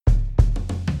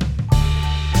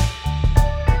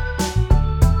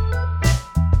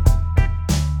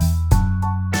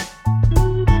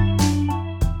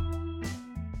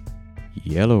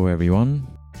Hello, everyone.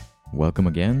 Welcome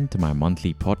again to my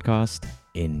monthly podcast,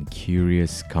 In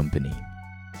Curious Company.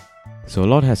 So, a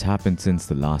lot has happened since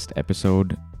the last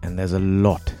episode, and there's a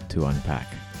lot to unpack.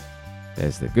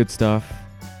 There's the good stuff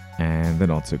and the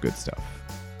not so good stuff.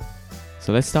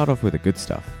 So, let's start off with the good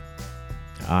stuff.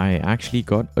 I actually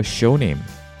got a show name.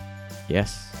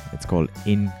 Yes, it's called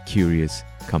In Curious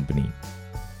Company.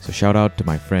 So, shout out to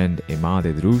my friend Emad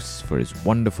Idrus for his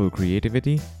wonderful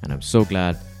creativity, and I'm so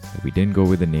glad that we didn't go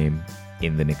with the name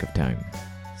in the nick of time.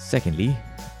 Secondly,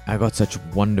 I got such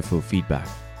wonderful feedback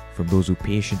from those who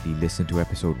patiently listened to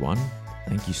episode 1.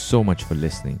 Thank you so much for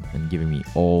listening and giving me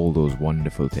all those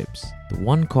wonderful tips. The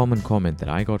one common comment that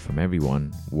I got from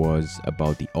everyone was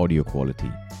about the audio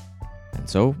quality. And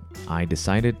so, I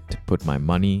decided to put my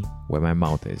money where my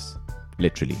mouth is,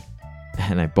 literally.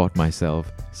 And I bought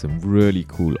myself some really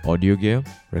cool audio gear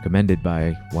recommended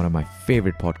by one of my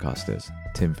favorite podcasters,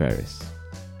 Tim Ferriss.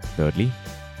 Thirdly,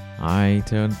 I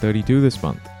turned 32 this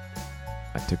month.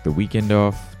 I took the weekend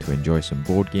off to enjoy some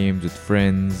board games with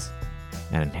friends,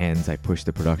 and hence I pushed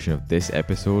the production of this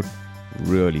episode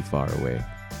really far away.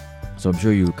 So I'm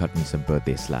sure you'll cut me some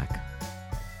birthday slack.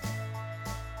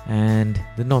 And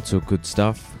the not so good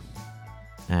stuff.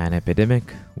 An epidemic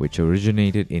which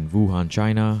originated in Wuhan,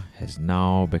 China has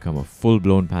now become a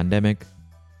full-blown pandemic.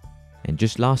 And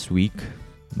just last week,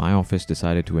 my office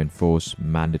decided to enforce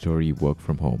mandatory work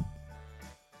from home.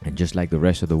 And just like the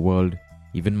rest of the world,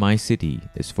 even my city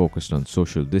is focused on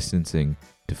social distancing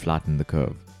to flatten the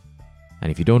curve.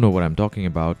 And if you don't know what I'm talking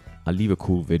about, I'll leave a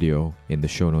cool video in the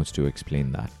show notes to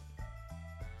explain that.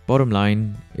 Bottom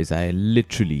line is I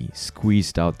literally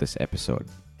squeezed out this episode.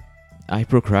 I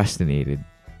procrastinated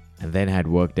and then had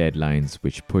work deadlines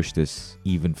which pushed this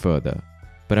even further.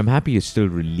 But I'm happy to still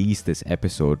release this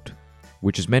episode,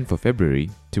 which is meant for February,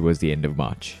 towards the end of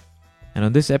March. And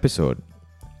on this episode,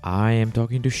 I am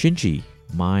talking to Shinchi,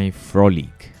 my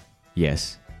froleek.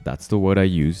 Yes, that's the word I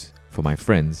use for my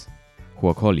friends who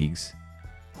are colleagues,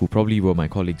 who probably were my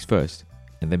colleagues first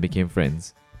and then became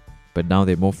friends, but now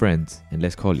they're more friends and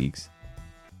less colleagues,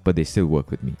 but they still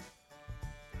work with me.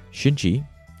 Shinchi,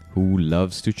 who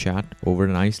loves to chat over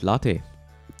an iced latte.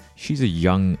 She's a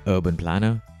young urban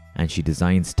planner and she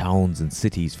designs towns and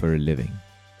cities for a living.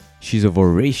 She's a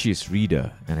voracious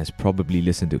reader and has probably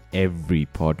listened to every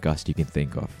podcast you can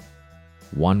think of.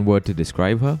 One word to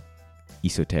describe her: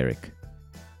 esoteric.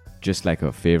 Just like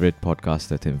her favorite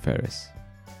podcaster Tim Ferriss.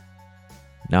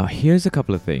 Now here's a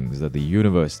couple of things that the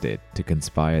universe did to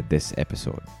conspire this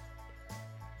episode.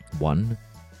 1.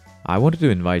 I wanted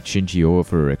to invite Shinchi over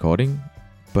for a recording,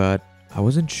 but I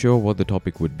wasn't sure what the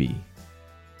topic would be.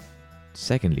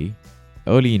 Secondly,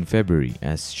 early in February,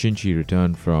 as Shinchi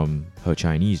returned from her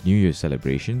Chinese New Year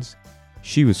celebrations,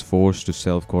 she was forced to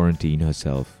self-quarantine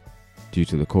herself due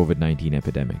to the COVID-19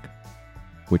 epidemic,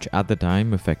 which at the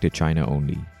time affected China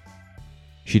only.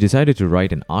 She decided to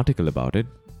write an article about it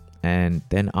and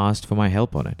then asked for my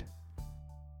help on it.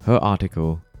 Her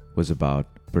article was about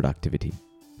productivity.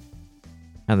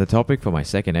 And the topic for my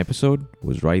second episode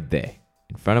was right there,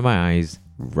 in front of my eyes,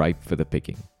 ripe for the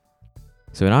picking.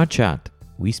 So in our chat,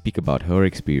 we speak about her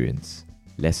experience,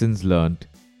 lessons learned,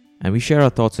 and we share our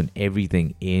thoughts on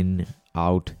everything in,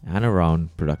 out, and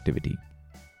around productivity.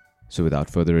 So without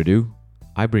further ado,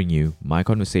 I bring you my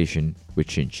conversation with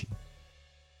Shinchi.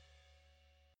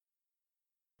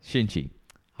 Shinchi,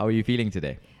 how are you feeling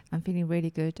today? I'm feeling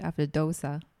really good after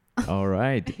dosa. All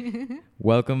right.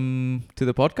 Welcome to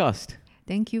the podcast.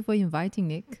 Thank you for inviting,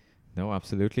 Nick. No,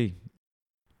 absolutely.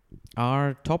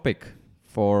 Our topic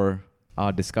for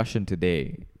our discussion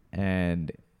today,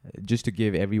 and just to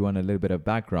give everyone a little bit of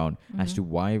background as to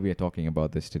why we are talking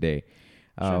about this today.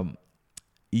 Sure.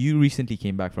 You recently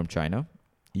came back from China.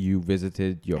 You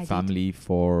visited your family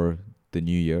for the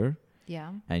New Year.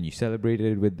 Yeah. And you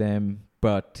celebrated with them,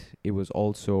 but it was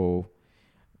also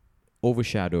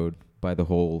overshadowed by the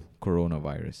whole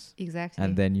coronavirus. Exactly.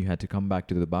 And then you had to come back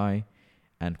to Dubai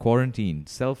and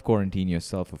self-quarantine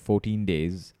yourself for 14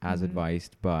 days as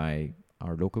advised by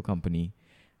our local company.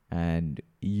 And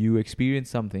you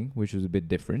experienced something which was a bit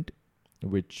different,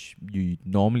 which you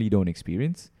normally don't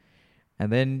experience.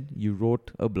 And then you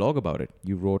wrote a blog about it.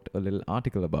 You wrote a little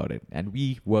article about it. And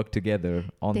we worked together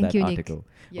on Thank that you, article.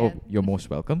 Nick. Oh, you're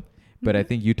most welcome. But I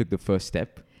think you took the first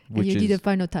step, which and you is... did the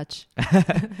final touch.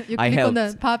 You I click helped. on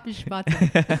the publish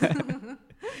button.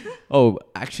 Oh,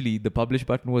 actually, the publish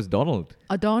button was Donald.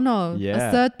 A Donald, Yeah.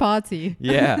 a third party.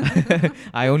 Yeah.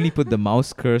 I only put the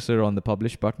mouse cursor on the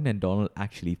publish button and Donald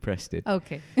actually pressed it.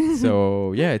 Okay.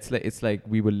 So, yeah, it's like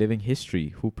we were living history.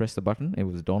 Who pressed the button? It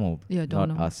was Donald, Yeah,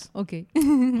 Donald. not us. Okay.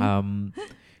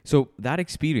 So that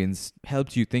experience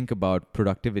helps you think about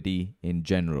productivity in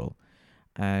general.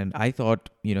 And I thought,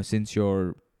 since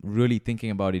you're really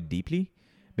thinking about it deeply,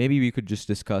 maybe we could just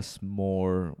discuss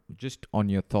more just on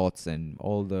your thoughts and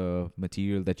all the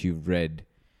material that you've read,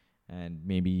 and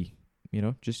maybe,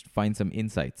 just find some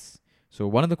insights. So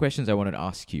one of the questions I wanted to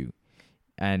ask you,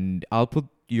 and I'll put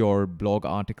your blog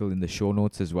article in the show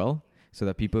notes as well, so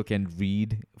that people can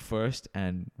read first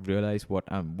and realize what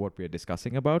we're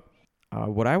discussing about.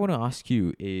 What I want to ask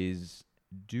you is,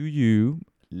 do you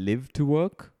live to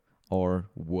work or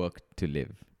work to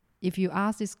live? If you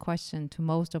ask this question to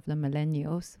most of the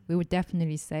millennials, we would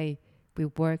definitely say we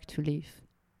work to live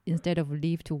instead of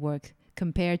live to work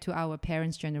compared to our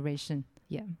parents' generation.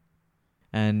 Yeah.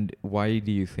 And why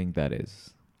do you think that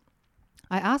is?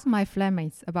 I asked my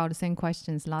flatmates about the same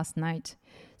questions last night.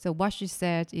 So what she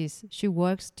said is she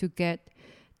works to get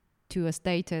to a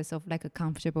status of like a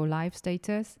comfortable life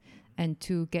status and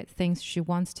to get things she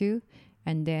wants to,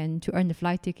 and then to earn the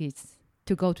flight tickets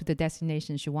to go to the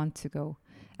destination she wants to go.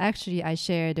 Actually, I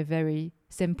share the very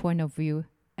same point of view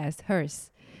as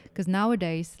hers. Because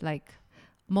nowadays, like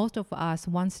most of us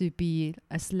wants to be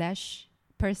a slash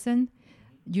person.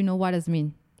 You know what does it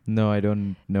mean? No, I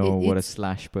don't know what a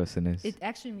slash person is. It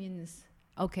actually means,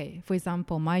 okay, for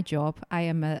example, my job, I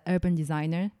am an urban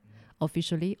designer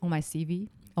officially on my CV,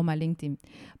 on my LinkedIn.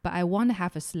 But I want to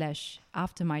have a slash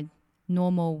after my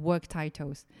normal work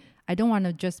titles. I don't want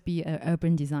to just be an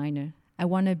urban designer. I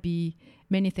want to be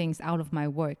many things out of my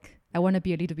work. I want to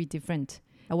be a little bit different.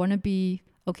 I want to be,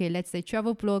 okay, let's say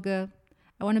travel blogger.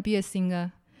 I want to be a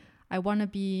singer. I want to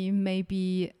be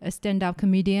maybe a stand-up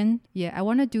comedian. Yeah, I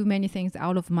want to do many things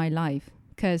out of my life.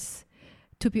 Because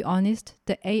to be honest,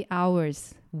 the 8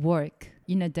 hours work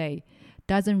in a day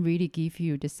doesn't really give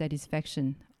you the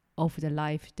satisfaction of the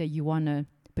life that you want to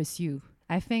pursue.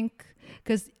 I think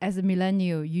because as a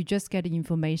millennial, you just get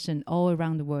information all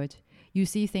around the world. You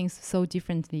see things so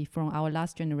differently from our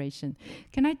last generation.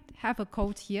 Can I have a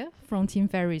quote here from Tim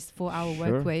Ferriss for our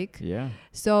work week? Yeah.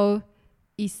 So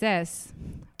it says,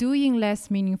 doing less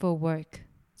meaningful work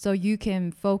so you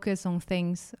can focus on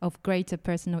things of greater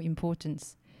personal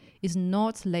importance is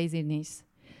not laziness.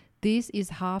 This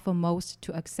is hard for most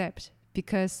to accept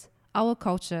because our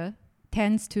culture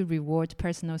tends to reward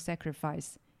personal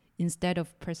sacrifice instead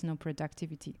of personal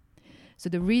productivity. So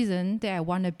the reason that I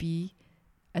want to be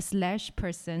a slash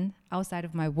person outside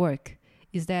of my work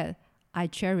is that I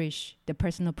cherish the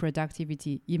personal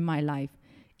productivity in my life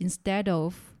instead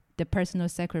of the personal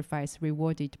sacrifice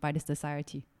rewarded by the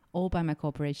society or by my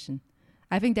corporation.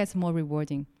 I think that's more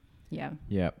rewarding. Yeah.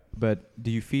 Yeah. But do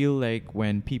you feel like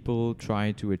when people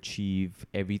try to achieve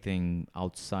everything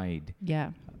outside,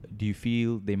 do you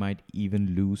feel they might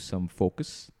even lose some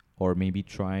focus or maybe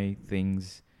try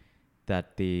things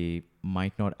that they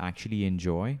might not actually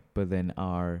enjoy, but then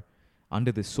are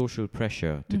under the social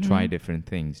pressure to try different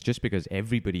things just because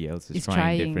everybody else is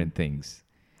trying different things?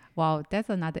 Wow, that's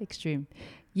another extreme.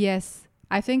 Yes,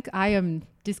 I think I am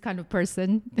this kind of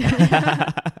person.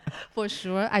 For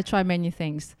sure. I try many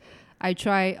things.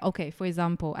 For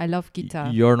example, I love guitar.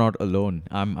 You're not alone.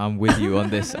 I'm with you on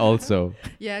this also.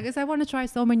 Yeah, because I want to try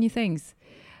so many things.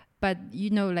 But,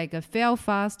 like a fail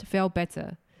fast, fail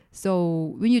better.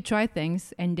 So when you try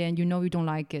things and then you don't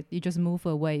like it, you just move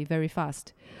away very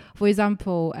fast. For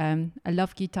example, I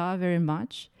love guitar very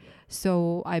much.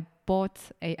 So I bought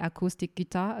an acoustic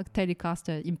guitar, a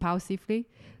Telecaster, impulsively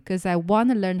because I want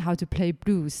to learn how to play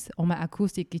blues on my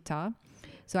acoustic guitar.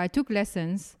 So I took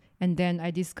lessons and then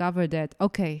I discovered that,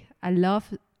 okay, I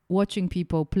love watching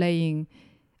people playing,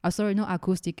 not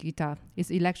acoustic guitar, it's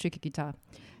electric guitar.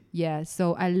 Yeah,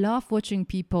 so I love watching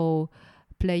people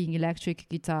playing electric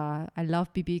guitar. I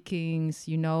love B.B. King's,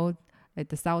 like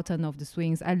the Sultan of the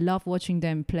Swings. I love watching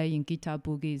them playing guitar,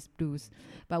 boogies, blues.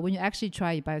 But when you actually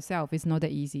try it by yourself, it's not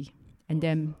that easy. And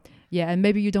then, and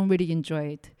maybe you don't really enjoy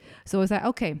it. So it's like,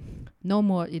 okay, no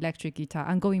more electric guitar.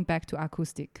 I'm going back to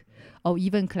acoustic or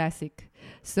even classic.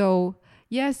 So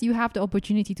yes, you have the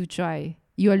opportunity to try.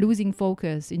 You are losing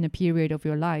focus in a period of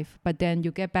your life, but then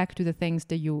you get back to the things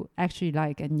that you actually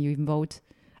like and you vote,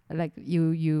 like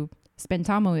you spend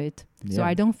time on it. Yeah. So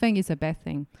I don't think it's a bad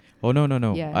thing. Oh,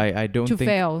 no. Yeah. I don't to think...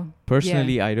 fail.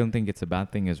 Personally, I don't think it's a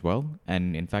bad thing as well.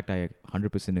 And in fact, I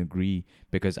 100% agree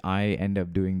because I end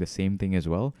up doing the same thing as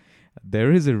well.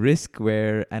 There is a risk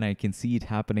where, and I can see it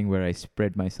happening, where I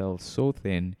spread myself so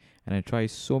thin and I try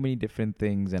so many different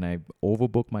things and I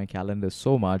overbook my calendar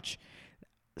so much.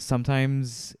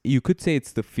 Sometimes you could say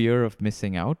it's the fear of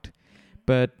missing out.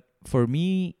 But for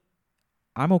me,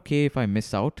 I'm okay if I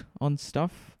miss out on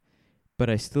stuff. But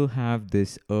I still have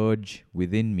this urge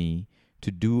within me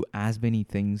to do as many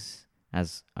things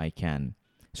as I can.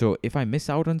 So if I miss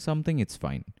out on something, it's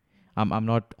fine. I'm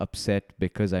not upset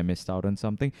because I missed out on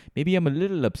something. Maybe I'm a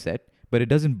little upset, but it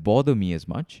doesn't bother me as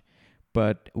much.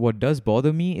 But what does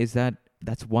bother me is that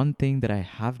that's one thing that I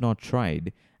have not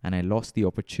tried and I lost the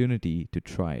opportunity to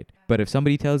try it. But if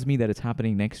somebody tells me that it's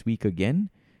happening next week again,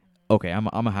 okay, I'm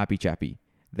a happy chappy.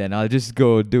 Then I'll just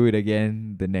go do it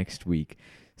again the next week.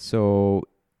 So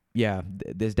yeah,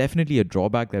 there's definitely a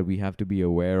drawback that we have to be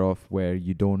aware of where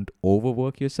you don't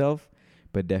overwork yourself,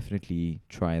 but definitely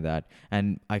try that.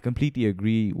 And I completely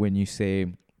agree when you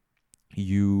say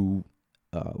you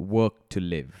work to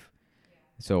live.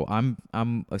 So I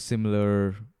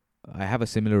have a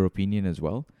similar opinion as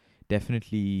well.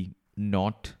 Definitely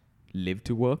not live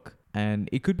to work. And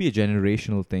it could be a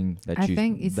generational thing that I you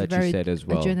think it's that very you said as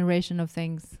well. a generation of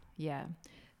things. Yeah.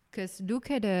 Because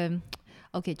look at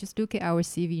just look at our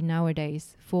CV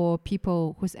nowadays. For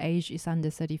people whose age is under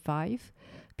 35,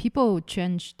 people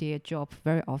change their job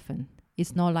very often.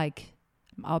 It's not like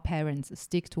our parents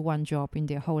stick to one job in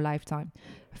their whole lifetime.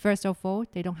 First of all,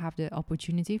 they don't have the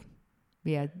opportunity.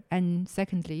 Yeah. And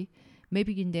secondly,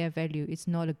 maybe in their value, it's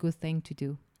not a good thing to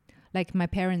do. Like my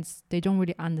parents, they don't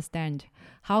really understand.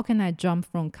 How can I jump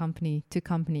from company to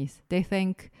companies? They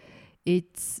think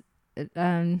it's...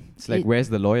 It's like, where's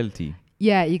the loyalty?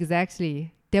 Yeah,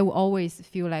 exactly. They will always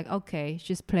feel like, okay,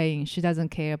 she's playing. She doesn't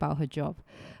care about her job.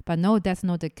 But no, that's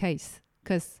not the case.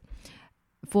 Because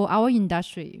for our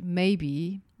industry,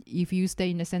 maybe if you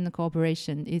stay in the Sender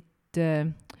Corporation,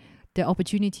 the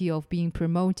opportunity of being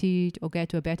promoted or get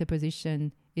to a better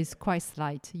position is quite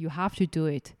slight. You have to do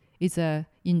it. It's a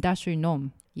industry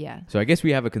norm. Yeah. So I guess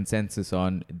we have a consensus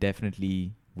on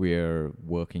definitely we're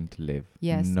working to live,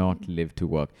 Yes. not live to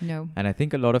work. No. And I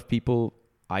think a lot of people,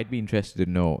 I'd be interested to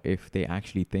know if they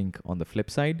actually think on the flip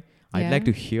side. I'd Yeah. like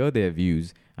to hear their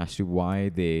views as to why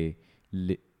they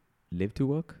live to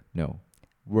work? No,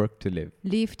 work to live.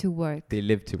 Live to work. They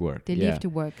live to work. They yeah. live to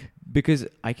work. Because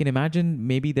I can imagine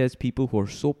maybe there's people who are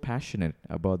so passionate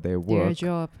about their work Their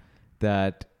job.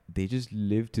 that they just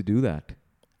live to do that.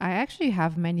 I actually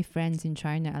have many friends in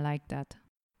China like that.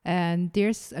 And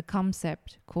there's a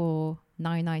concept called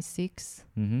 996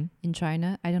 Mm-hmm. in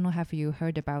China. I don't know if you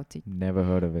heard about it. Never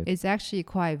heard of it. It's actually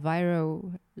quite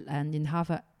viral and in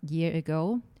half a year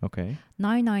ago. Okay.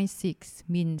 996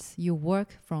 means you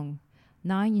work from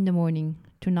 9 in the morning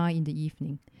to 9 in the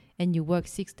evening and you work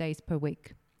 6 days per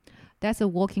week. That's a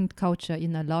working culture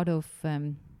in a lot of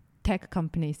tech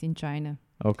companies in China.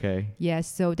 Okay. Yes,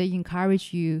 so they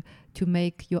encourage you to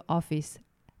make your office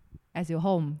as your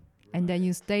home. And then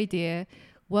you stay there,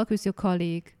 work with your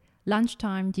colleague,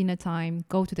 lunchtime, dinner time,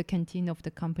 go to the canteen of the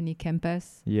company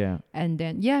campus. Yeah. And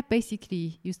then,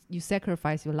 basically you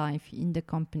sacrifice your life in the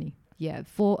company. Yeah,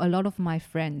 for a lot of my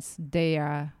friends, they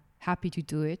are happy to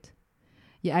do it.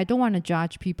 Yeah, I don't want to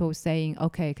judge people saying,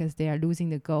 okay, because they are losing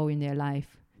the goal in their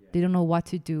life. Yeah. They don't know what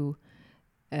to do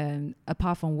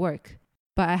apart from work.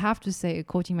 But I have to say,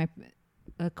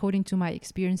 according to my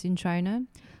experience in China,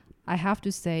 I have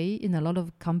to say in a lot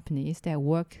of companies that I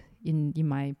work in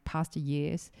my past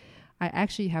years, I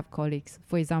actually have colleagues.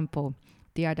 For example,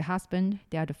 they are the husband,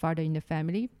 they are the father in the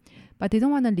family, but they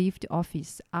don't want to leave the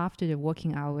office after the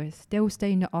working hours. They will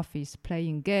stay in the office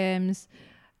playing games,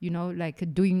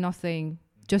 like doing nothing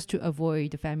just to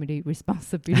avoid the family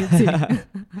responsibility.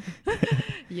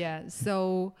 Yeah,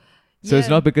 so it's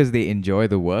not because they enjoy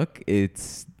the work,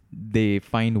 it's they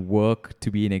find work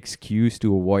to be an excuse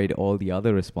to avoid all the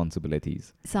other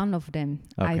responsibilities. Some of them.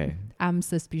 Okay. I'm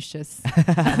suspicious.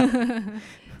 That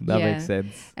makes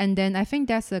sense. And then I think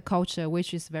that's a culture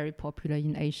which is very popular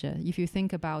in Asia. If you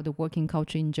think about the working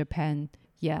culture in Japan,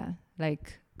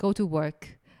 like go to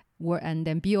work and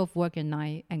then be off work at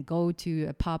night and go to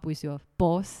a pub with your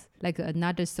boss, like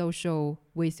another social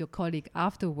with your colleague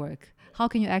after work. How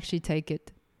can you actually take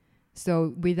it?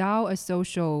 So without a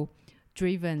social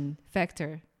driven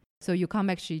factor, so you can't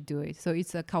actually do it. So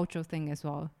it's a cultural thing as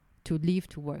well, to leave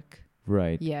to work.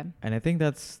 Right. Yeah. And I think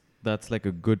that's like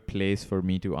a good place for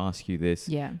me to ask you this.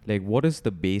 Yeah. Like, what is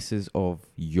the basis of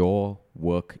your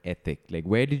work ethic? Like,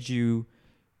 where did you've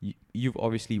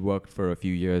obviously worked for a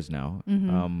few years now.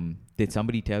 Mm-hmm. Did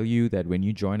somebody tell you that when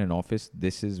you join an office,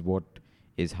 this is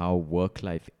how work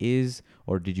life is,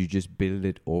 or did you just build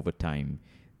it over time?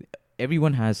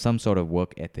 Everyone has some sort of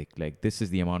work ethic. Like, this is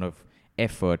the amount of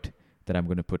effort that I'm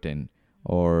going to put in,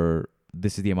 or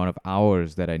this is the amount of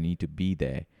hours that I need to be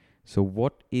there. So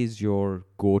what is your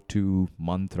go-to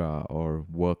mantra or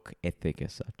work ethic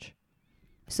as such?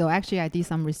 So actually, I did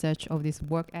some research of this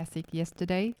work ethic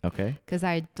yesterday. Okay. Because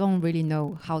I don't really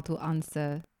know how to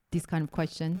answer this kind of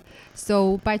question.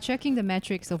 So by checking the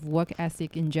metrics of work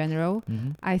ethic in general,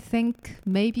 I think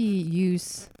maybe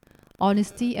use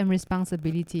honesty and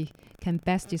responsibility can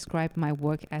best describe my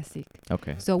work ethic.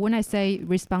 Okay. So when I say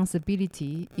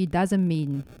responsibility, it doesn't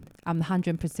mean I'm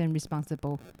 100%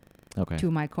 responsible Okay.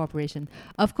 to my corporation.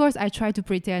 Of course, I try to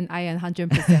pretend I am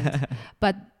 100%,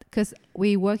 but because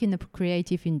we work in the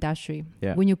creative industry,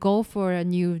 Yeah. when you go for a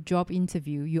new job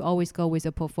interview, you always go with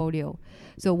a portfolio.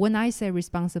 So when I say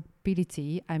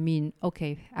responsibility, I mean,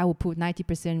 okay, I will put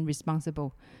 90%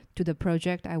 responsible to the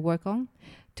project I work on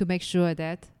to make sure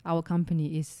that our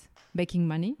company is making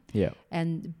money. Yeah.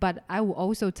 But I will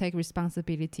also take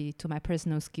responsibility to my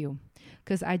personal skill,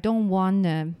 because I don't want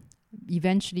to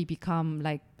eventually become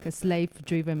like a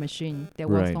slave-driven machine that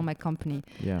works Right. for my company.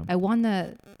 Yeah. I want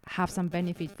to have some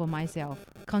benefit for myself,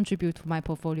 contribute to my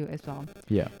portfolio as well.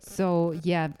 Yeah. So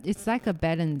yeah, it's like a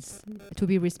balance to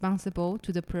be responsible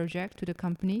to the project, to the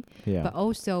company, Yeah. but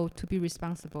also to be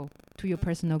responsible to your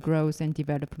personal growth and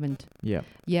development. Yeah.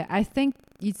 Yeah, I think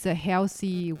it's a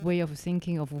healthy way of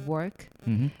thinking of work,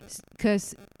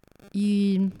 because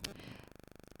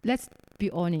let's be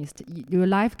honest, your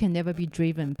life can never be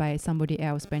driven by somebody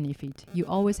else's benefit. You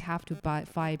always have to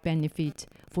find benefit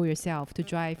for yourself to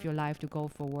drive your life to go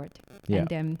forward. Yeah. And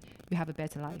then you have a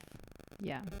better life.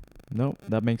 Yeah. No,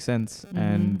 that makes sense.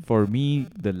 And for me,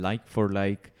 the like for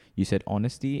like, you said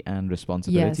honesty and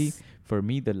responsibility. Yes. For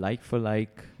me, the like for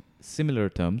like, similar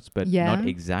terms, but Yeah. not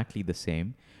exactly the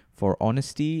same. For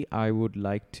honesty, I would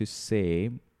like to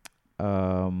say,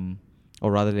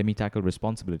 or rather, let me tackle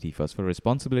responsibility first. For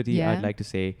responsibility, Yeah. I'd like to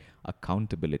say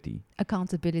accountability.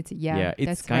 Accountability. Yeah. It's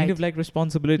that's kind right. of like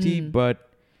responsibility, but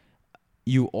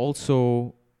you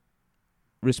also,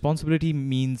 responsibility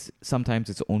means sometimes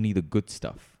it's only the good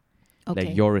stuff. Okay.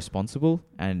 Like you're responsible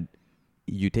and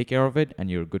you take care of it and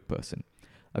you're a good person.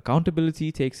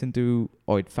 Accountability takes into,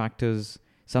 or it factors,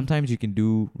 sometimes you can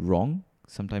do wrong,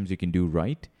 sometimes you can do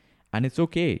right, and it's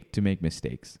okay to make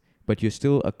mistakes, but you're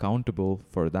still accountable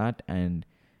for that, and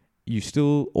you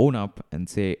still own up and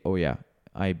say, oh yeah,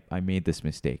 I made this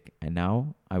mistake and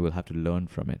now I will have to learn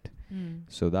from it.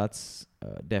 So that's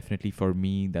definitely for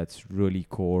me, that's really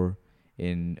core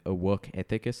in a work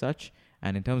ethic as such.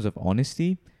 And in terms of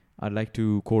honesty, I'd like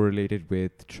to correlate it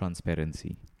with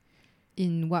transparency.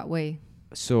 In what way?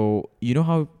 So, you know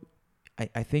how,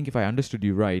 I think if I understood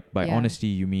you right, by Yeah. honesty,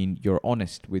 you mean you're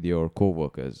honest with your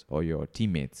coworkers or your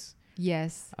teammates.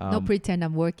 Yes. Not pretend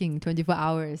I'm working 24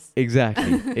 hours.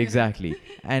 Exactly, exactly.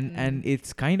 And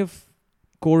it's kind of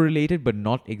correlated, but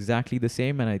not exactly the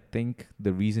same. And I think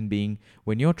the reason being,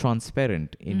 when you're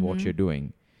transparent in what you're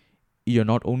doing, you're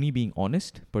not only being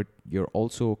honest, but you're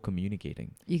also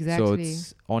communicating. Exactly. So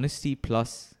it's honesty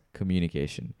plus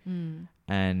communication.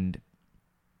 And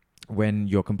when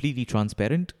you're completely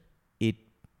transparent, it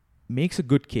makes a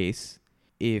good case.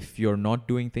 If you're not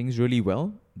doing things really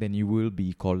well, then you will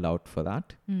be called out for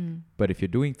that. But if you're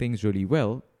doing things really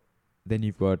well, then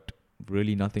you've got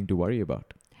really nothing to worry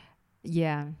about.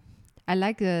 Yeah. I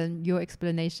like your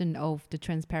explanation of the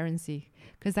transparency,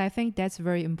 because I think that's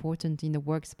very important in the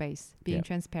workspace, being Yeah.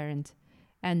 transparent,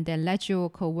 and then let your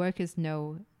coworkers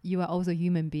know you are also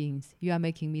human beings. You are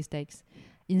making mistakes.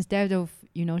 Instead of,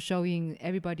 showing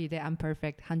everybody that I'm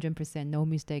perfect, 100%, no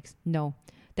mistakes. No,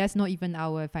 that's not even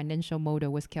our financial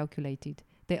model was calculated.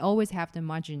 They always have the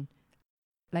margin,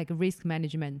 like risk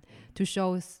management, to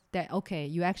show us that, okay,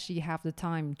 you actually have the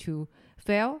time to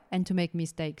fail and to make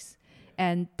mistakes.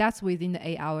 And that's within the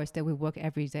 8 hours that we work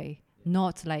every day.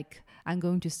 Not like I'm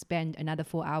going to spend another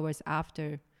 4 hours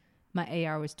after my 8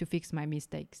 hours to fix my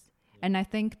mistakes. And I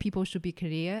think people should be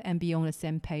clear and be on the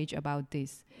same page about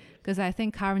this. Because I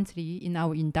think currently in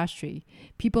our industry,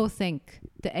 people think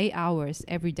the 8 hours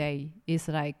every day is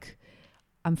like,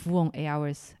 I'm full on 8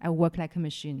 hours. I work like a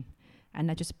machine. And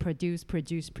I just produce,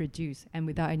 and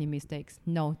without any mistakes.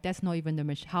 No, that's not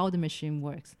even how the machine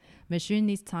works. Machine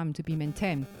needs time to be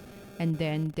maintained. And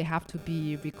then they have to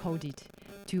be recoded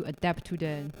to adapt to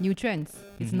the new trends.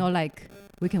 It's not like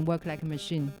we can work like a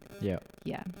machine. Yeah.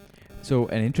 Yeah. So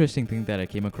an interesting thing that I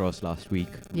came across last week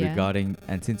regarding,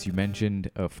 and since you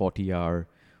mentioned a 40-hour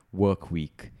work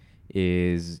week,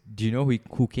 is, do you know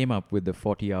who came up with the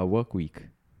 40-hour work week?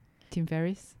 Tim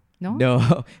Ferriss? No?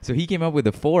 No. So he came up with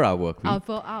a 4-hour work week.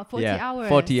 40 hours.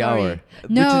 40 Sorry. hour.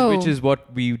 No. Which is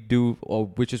what we do, or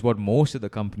which is what most of the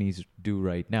companies do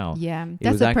right now. Yeah. It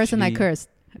That's was the person I actually- cursed.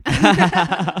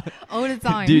 All the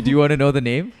time. Do you want to know the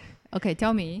name? Okay,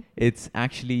 tell me. It's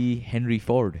actually Henry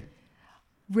Ford.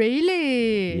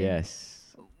 Really?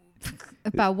 Yes.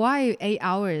 But why 8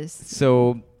 hours?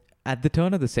 So at the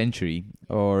turn of the century,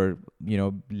 or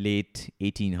late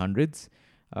 1800s,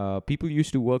 people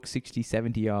used to work 60,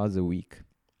 70 hours a week.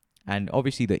 And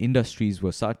obviously the industries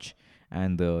were such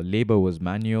and the labor was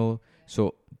manual.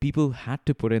 So people had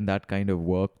to put in that kind of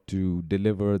work to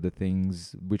deliver the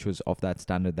things which was of that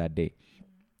standard that day.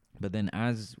 But then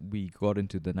as we got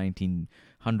into the 1900s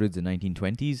and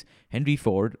 1920s, Henry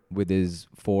Ford, with his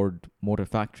Ford Motor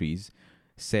Factories,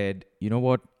 said, you know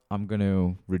what, I'm going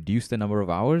to reduce the number of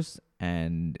hours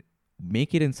and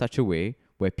make it in such a way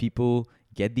where people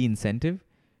get the incentive.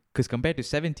 Because compared to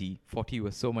 70, 40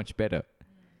 was so much better.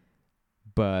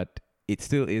 But it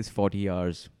still is 40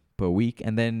 hours per week.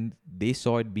 And then they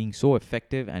saw it being so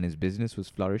effective and his business was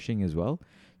flourishing as well.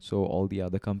 So all the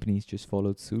other companies just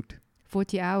followed suit.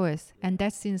 40 hours, and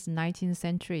that's since 19th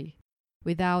century,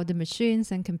 without the machines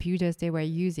and computers they were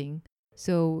using.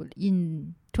 So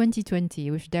in 2020,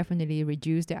 we should definitely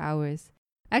reduce the hours.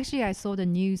 Actually, I saw the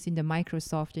news in the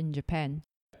Microsoft in Japan.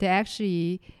 They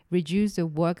actually reduced the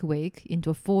work week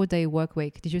into a 4-day work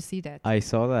week. Did you see that? I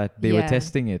saw that. They were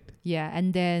testing it. Yeah,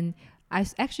 and then I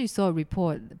actually saw a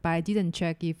report, but I didn't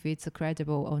check if it's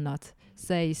credible or not.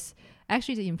 Says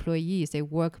actually the employees, they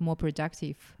work more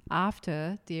productive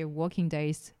after their working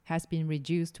days has been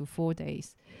reduced to 4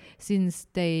 days, since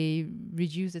they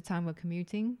reduce the time of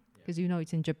commuting. Because you know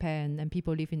it's in Japan and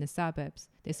people live in the suburbs.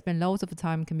 They spend lots of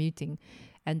time commuting,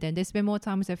 and then they spend more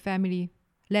time with their family,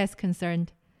 less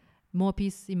concerned, more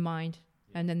peace in mind,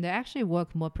 and then they actually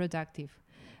work more productive.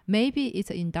 Maybe it's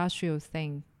an industrial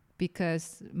thing,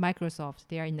 because Microsoft,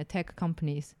 they are in the tech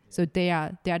companies, so they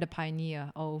are the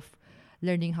pioneer of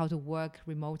learning how to work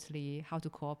remotely, how to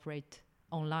cooperate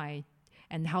online,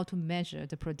 and how to measure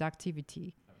the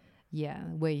productivity,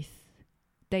 with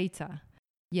data.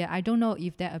 I don't know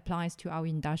if that applies to our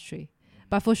industry,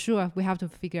 but for sure we have to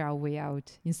figure our way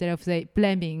out instead of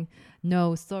blaming.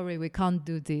 No, sorry, we can't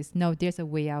do this. No, there's a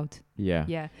way out.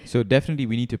 Yeah. So definitely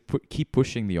we need to keep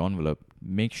pushing the envelope.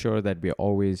 Make sure that we're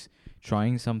always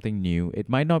trying something new. It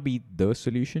might not be the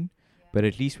solution, but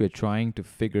at least we're trying to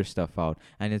figure stuff out.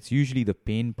 And it's usually the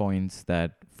pain points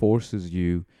that forces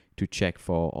you to check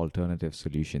for alternative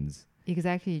solutions.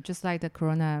 Exactly, just like the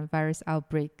coronavirus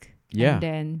outbreak. Yeah. And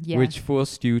then, which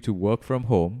forced you to work from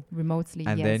home remotely.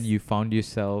 And then you found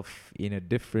yourself in a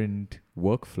different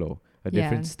workflow, a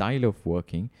different style of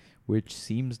working, which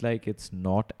seems like it's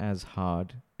not as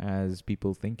hard as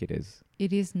people think it is.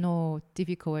 It is not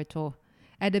difficult at all.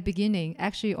 At the beginning,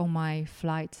 actually on my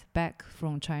flight back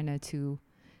from China to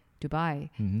Dubai,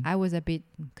 I was a bit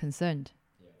concerned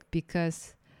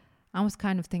because I was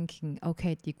kind of thinking,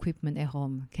 okay, the equipment at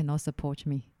home cannot support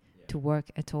me to work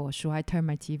at all. Should I turn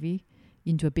my TV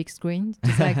into a big screen,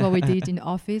 just like what we did in the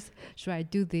office? Should I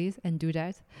do this and do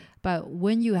that? But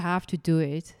when you have to do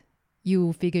it,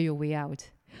 you figure your way out.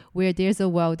 Where there's a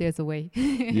will, there's a way.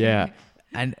 Yeah.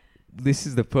 And this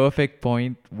is the perfect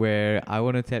point where I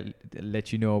want to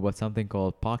let you know about something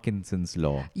called Parkinson's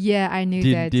law. Yeah, I knew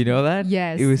that. Do you know that?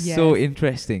 Yes. It was so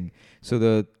interesting.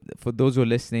 So for those who are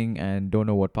listening and don't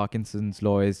know what Parkinson's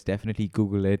law is, definitely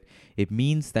Google it. It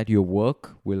means that your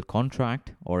work will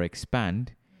contract or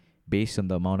expand based on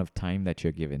the amount of time that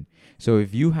you're given. So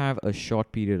if you have a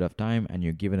short period of time and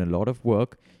you're given a lot of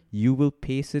work, you will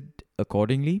pace it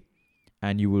accordingly.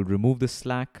 And you will remove the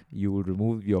slack, you will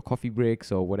remove your coffee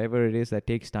breaks or whatever it is that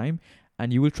takes time,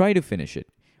 and you will try to finish it.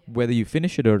 Whether you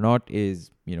finish it or not is,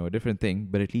 a different thing,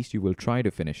 but at least you will try to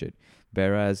finish it.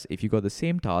 Whereas if you got the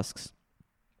same tasks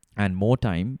and more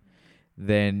time,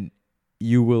 then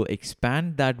you will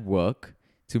expand that work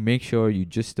to make sure you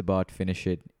just about finish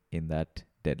it in that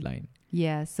deadline.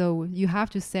 Yeah, so you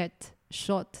have to set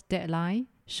short deadline,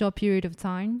 short period of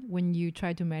time when you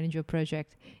try to manage your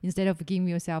project instead of giving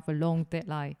yourself a long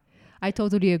deadline. I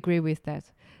totally agree with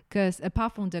that. Because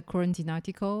apart from the quarantine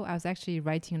article, I was actually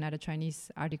writing another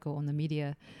Chinese article on the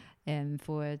media and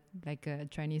for like a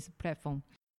Chinese platform.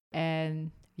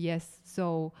 And yes,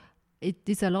 so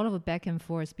it's a lot of a back and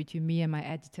forth between me and my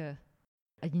editor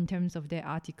in terms of their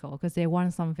article, because they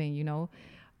want something,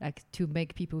 like to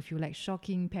make people feel like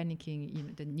shocking,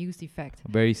 panicking, the news effect.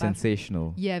 Very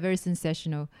sensational. Yeah, very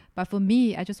sensational. But for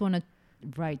me, I just want to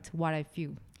write what I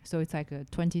feel. So it's like a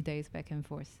 20 days back and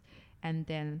forth. And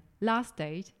then last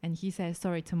date, and he said,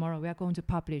 sorry, tomorrow we are going to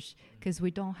publish because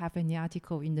we don't have any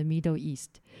article in the Middle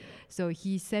East. So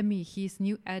he sent me his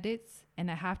new edits and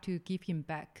I have to give him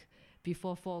back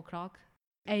before 4:00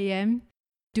 a.m.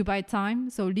 Dubai time.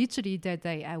 So literally that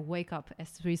day I wake up at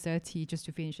 3:30 just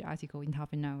to finish the article in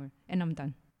half an hour and I'm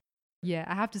done. Yeah,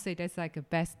 I have to say that's like a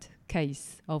best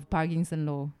case of Parkinson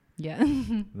law. Yeah.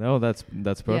 No, that's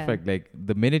perfect. Yeah. Like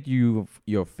the minute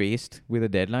you're faced with a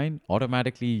deadline,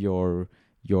 automatically your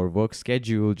your work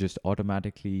schedule just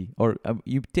automatically, or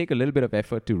you take a little bit of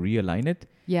effort to realign it,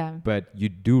 Yeah. but you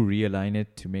do realign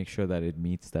it to make sure that it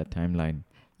meets that timeline.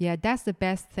 Yeah, that's the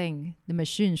best thing the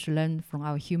machines learn from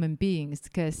our human beings,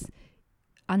 because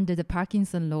under the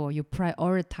Parkinson law, you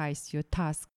prioritize your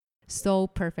task so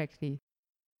perfectly.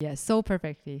 Yeah, so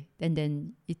perfectly. And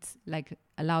then it's like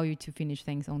allow you to finish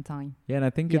things on time. Yeah, and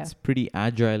I think Yeah. it's pretty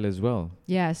agile as well.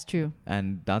 Yeah, it's true.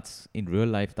 And that's in real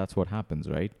life, that's what happens,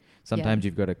 right? Sometimes Yeah.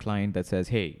 you've got a client that says,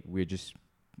 hey, we're just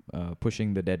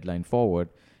pushing the deadline forward,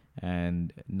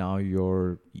 and now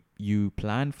you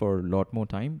plan for a lot more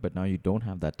time, but now you don't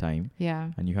have that time,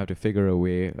 Yeah. and you have to figure a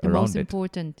way The around most it.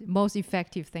 important, most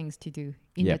effective things to do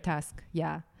in Yeah. the task.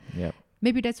 Yeah. Yeah.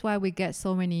 Maybe that's why we get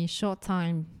so many short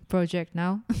time project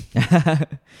now.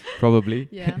 Probably.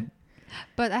 Yeah.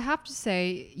 But I have to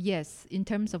say, yes, in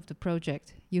terms of the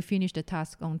project, you finish the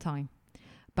task on time.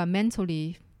 But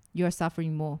mentally, you're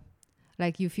suffering more.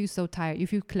 Like you feel so tired, you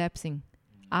feel collapsing.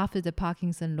 After the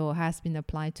Parkinson law has been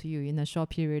applied to you in a short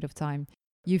period of time,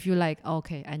 you feel like,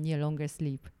 okay, I need longer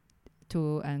sleep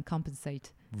to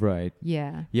compensate. Right.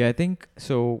 Yeah. Yeah, I think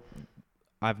so.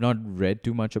 I've not read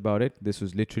too much about it. This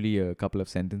was literally a couple of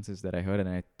sentences that I heard, and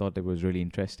I thought it was really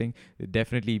interesting.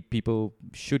 Definitely, people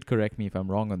should correct me if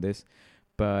I'm wrong on this,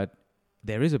 but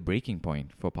there is a breaking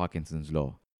point for Parkinson's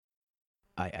law.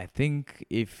 I think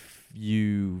if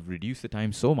you reduce the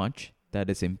time so much that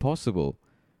it's impossible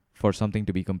for something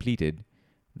to be completed,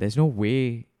 there's no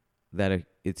way that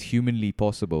it's humanly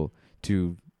possible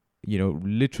to,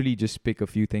 literally just pick a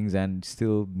few things and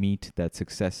still meet that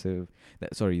successful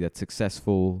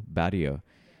barrier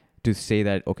to say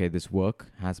that, okay, this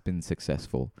work has been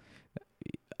successful.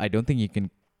 I don't think you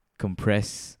can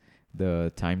compress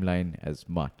the timeline as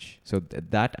much. So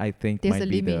that I think There's might a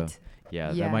be limit.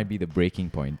 that might be the breaking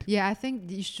point. Yeah, I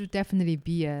think it should definitely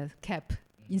be a cap.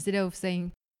 Instead of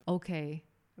saying, okay,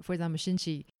 for example,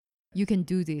 Shinchi, you can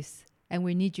do this, and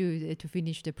we need you to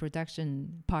finish the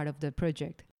production part of the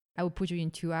project. I will put you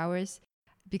in 2 hours.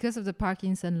 Because of the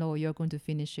Parkinson law, you're going to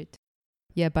finish it.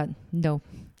 Yeah, but no,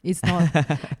 it's not.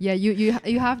 Yeah,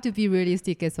 you have to be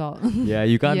realistic as well. Yeah,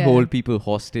 you can't Yeah. hold people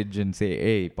hostage and say,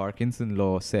 hey, Parkinson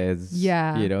law says,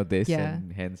 Yeah. this, Yeah.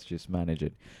 and hence just manage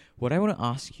it. What I want to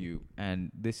ask you,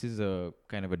 and this is a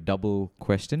kind of a double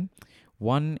question.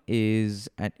 One is,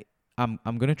 and I'm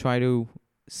going to try to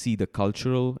see the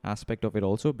cultural aspect of it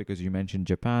also, because you mentioned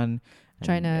Japan,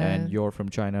 China. and you're from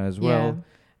China as well,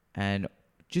 and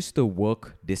just the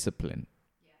work discipline.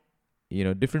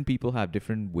 Different people have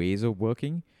different ways of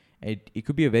working. It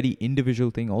could be a very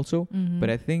individual thing also, but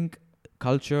I think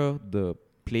culture, the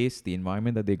place, the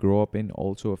environment that they grow up in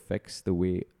also affects the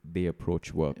way they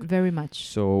approach work. Very much.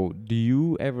 So do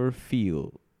you ever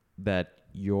feel that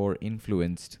you're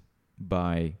influenced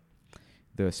by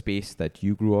the space that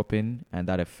you grew up in, and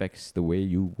that affects the way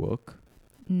you work?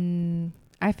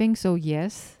 I think so,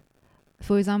 yes.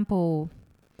 For example,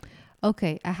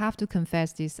 okay, I have to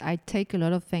confess this. I take a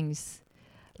lot of things.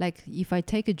 Like if I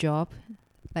take a job,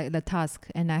 like the task,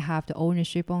 and I have the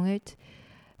ownership on it,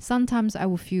 sometimes I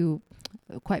will feel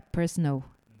quite personal.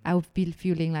 I will be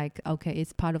feeling like, okay,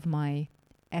 it's part of my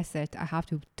asset. I have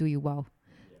to do it well.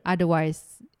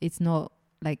 Otherwise, it's not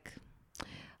like,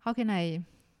 how can I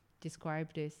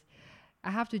describe this?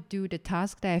 I have to do the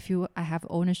task that I feel I have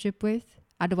ownership with.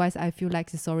 Otherwise, I feel like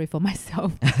sorry for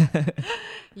myself.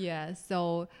 Yeah,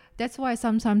 so that's why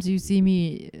sometimes you see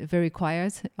me very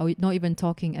quiet, or not even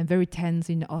talking, and very tense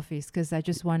in the office, because I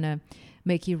just want to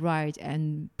make it right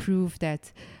and prove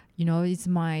that, it's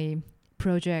my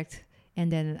project,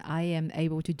 and then I am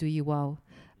able to do it well.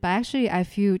 But actually, I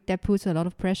feel that puts a lot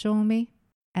of pressure on me.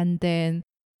 And then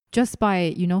just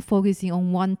by, focusing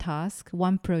on one task,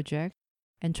 one project,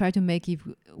 and try to make it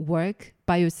work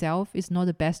by yourself is not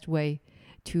the best way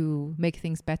to make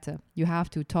things better. You have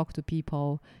to talk to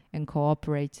people and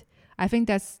cooperate. I think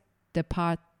that's the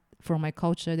part from my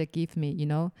culture that give me,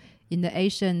 in the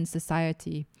Asian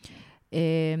society,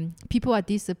 people are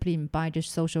disciplined by the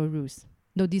social rules,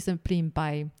 no disciplined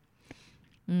by,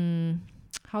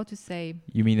 how to say?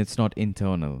 You mean it's not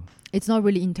internal? It's not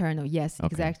really internal. Yes, Okay.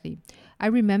 exactly. I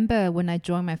remember when I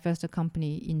joined my first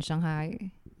company in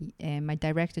Shanghai, and my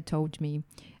director told me,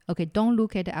 okay, don't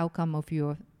look at the outcome of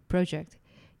your project.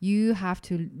 You have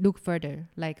to look further.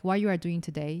 Like what you are doing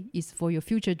today is for your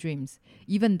future dreams,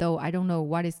 even though I don't know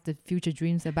what is the future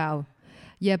dreams about.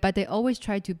 Yeah, but they always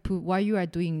try to put what you are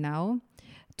doing now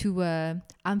to a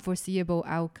unforeseeable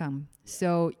outcome.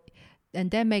 So,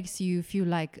 and that makes you feel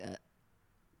like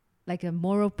a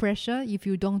moral pressure if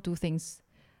you don't do things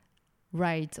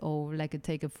right, or like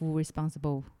take a full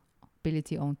responsible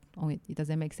responsibility on it. Does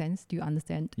that make sense? Do you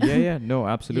understand? Yeah, no,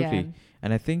 absolutely. Yeah.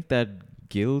 And I think that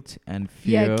guilt and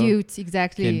fear Yeah, guilt,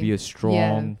 exactly. can be a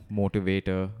strong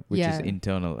motivator, which is Yeah.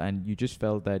 internal. And you just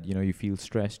felt that, you feel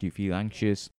stressed, you feel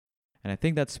anxious. And I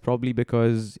think that's probably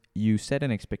because you set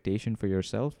an expectation for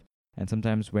yourself. And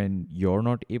sometimes when you're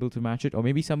not able to match it, or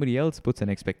maybe somebody else puts an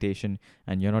expectation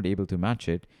and you're not able to match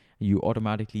it, you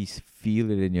automatically feel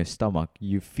it in your stomach.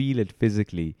 You feel it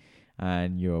physically.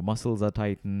 And your muscles are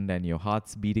tightened and your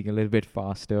heart's beating a little bit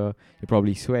faster. You're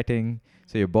probably sweating.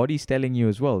 So your body's telling you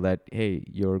as well that, hey,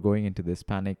 you're going into this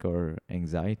panic or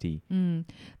anxiety.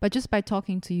 But just by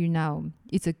talking to you now,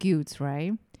 it's a guilt,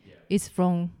 right? Yeah.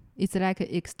 It's like an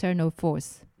external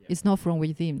force. Yeah. It's not from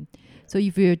within. So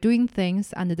if you're doing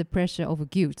things under the pressure of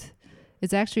guilt,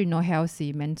 it's actually not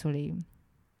healthy mentally.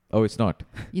 Oh, it's not?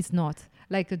 It's not.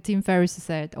 Like Tim Ferriss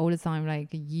said all the time, like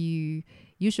you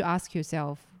should ask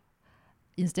yourself,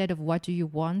 instead of what do you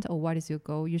want or what is your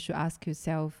goal, you should ask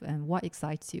yourself and what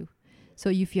excites you. So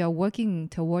if you are working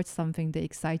towards something that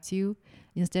excites you,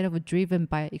 instead of driven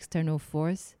by external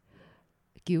force,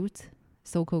 guilt,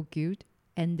 so-called guilt,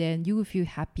 and then you will feel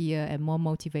happier and more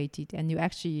motivated, and you're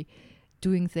actually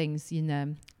doing things in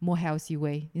a more healthy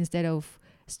way instead of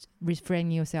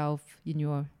refraining yourself in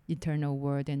your internal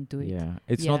world and do it. Yeah,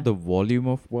 it's not the volume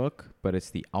of work, but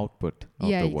it's the output of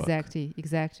the work.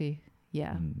 Exactly.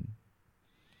 Yeah.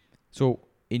 So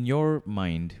in your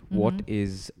mind, what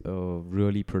is a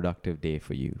really productive day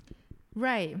for you?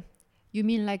 Right. You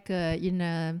mean like in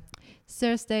a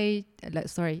Sunday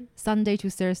to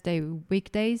Thursday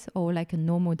weekdays, or like a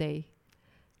normal day?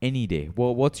 Any day.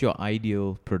 Well, what's your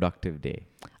ideal productive day?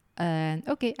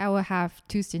 Okay, I will have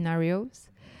two scenarios.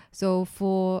 So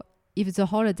if it's a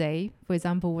holiday, for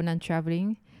example, when I'm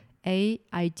traveling,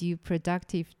 ideal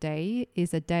productive day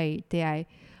is a day that I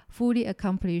fully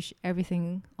accomplish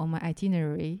everything on my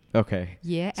itinerary. Okay.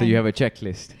 Yeah. So you have a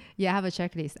checklist. Yeah, I have a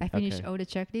checklist. I finish all the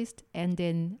checklist, and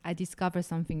then I discover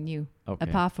something new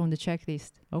apart from the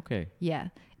checklist. Okay. Yeah.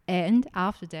 And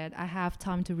after that, I have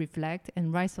time to reflect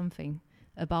and write something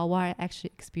about what I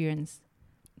actually experienced.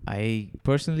 I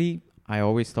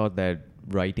always thought that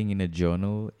writing in a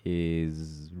journal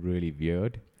is really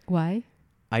weird. Why?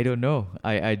 I don't know.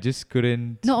 I just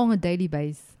couldn't. Not on a daily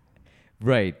basis.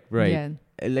 Right. Yeah.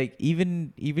 Like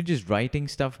even just writing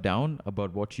stuff down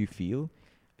about what you feel,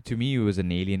 to me it was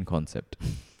an alien concept.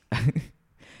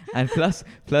 And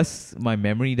plus my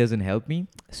memory doesn't help me.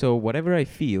 So whatever I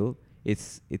feel,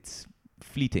 it's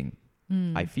fleeting.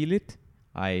 I feel it,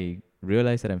 I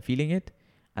realize that I'm feeling it,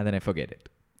 and then I forget it.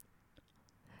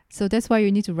 So that's why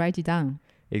you need to write it down.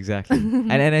 Exactly.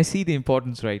 and I see the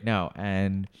importance right now,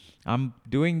 and I'm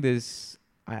doing this.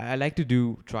 I like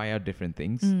to try out different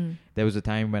things. There was a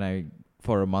time when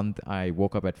for a month, I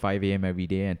woke up at 5 a.m. every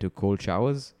day and took cold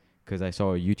showers because I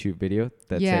saw a YouTube video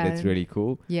that said it's really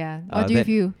cool. Yeah. What do you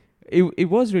feel? It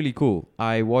was really cool.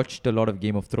 I watched a lot of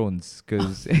Game of Thrones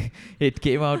because it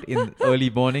came out in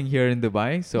early morning here in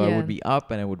Dubai. So I would be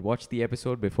up and I would watch the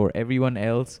episode before everyone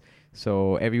else.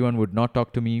 So everyone would not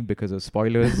talk to me because of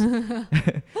spoilers.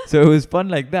 So it was fun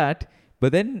like that.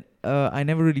 But then I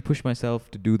never really pushed myself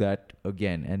to do that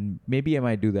again. And maybe I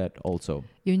might do that also.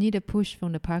 You need a push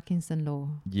from the Parkinson law.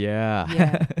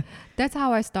 Yeah. That's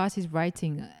how I started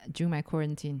writing during my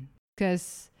quarantine.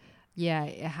 Because,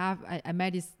 I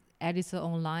met this editor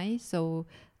online. So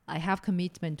I have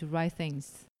commitment to write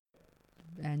things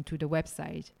and to the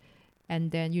website.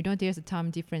 And then, there's a time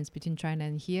difference between China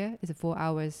and here. It's 4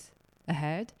 hours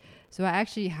ahead. So I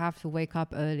actually have to wake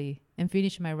up early and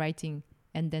finish my writing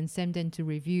and then send them to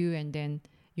review, and then,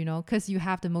 because you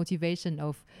have the motivation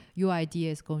of your idea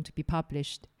is going to be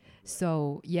published.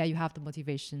 So, you have the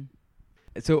motivation.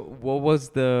 So what was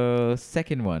the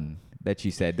second one that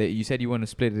you said? That you said you want to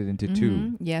split it into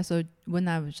two. Yeah, so when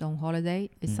I was on holiday,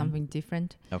 it's something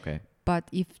different. Okay.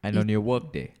 But on your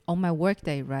work day? On my work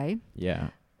day, right?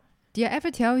 Yeah. Did I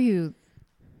ever tell you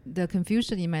the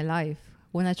confusion in my life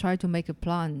when I try to make a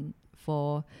plan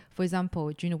for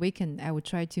example, during the weekend, I would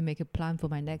try to make a plan for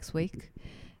my next week.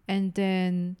 And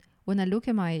then when I look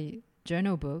at my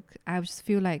journal book, I just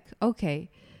feel like, okay,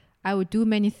 I would do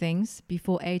many things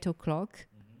before 8 o'clock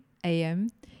a.m.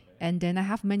 And then I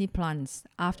have many plans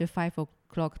after 5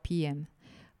 o'clock p.m.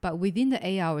 But within the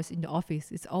 8 hours in the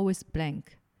office, it's always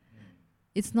blank.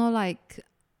 It's not like,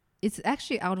 it's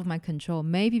actually out of my control.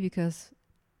 Maybe because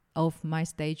of my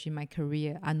stage in my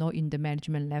career, I'm not in the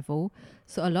management level.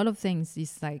 So a lot of things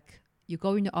is like you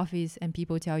go in the office and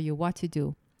people tell you what to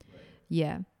do.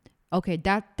 Yeah. Okay,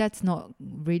 that's not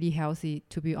really healthy,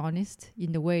 to be honest,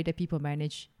 in the way that people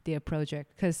manage their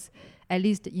project. Because at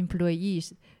least the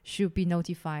employees should be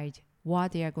notified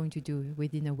what they are going to do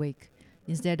within a week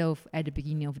instead of at the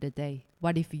beginning of the day.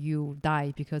 What if you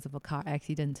die because of a car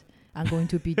accident? I'm going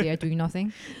to be there doing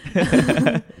nothing.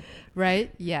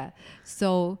 Right? Yeah.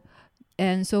 So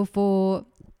for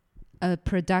a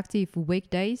productive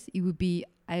weekdays, it would be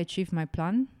I achieve my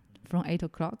plan from 8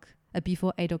 o'clock,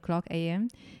 before 8 o'clock a.m.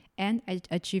 and I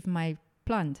achieve my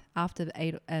plan after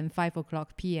 5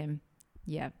 o'clock p.m.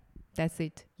 Yeah, that's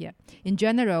it. Yeah. In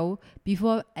general,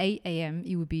 before 8 a.m.,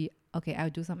 it would be, okay, I'll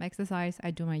do some exercise.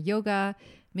 I do my yoga.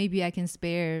 Maybe I can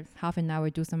spare half an hour,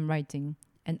 do some writing.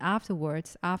 And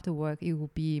afterwards, after work, it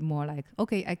will be more like,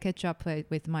 okay, I catch up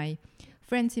with my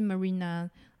friends in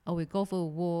Marina, or we go for a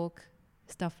walk,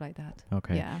 stuff like that.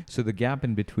 Okay. Yeah. So the gap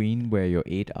in between where you're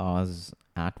 8 hours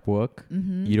at work,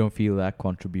 Mm-hmm. you don't feel that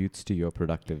contributes to your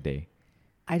productive day?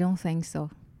 I don't think so.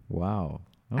 Wow.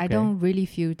 Okay. I don't really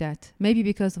feel that. Maybe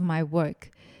because of my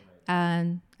work.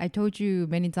 And I told you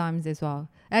many times as well.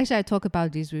 Actually, I talked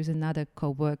about this with another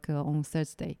coworker on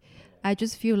Thursday. I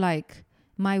just feel like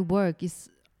my work is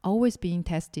always being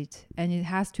tested and it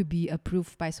has to be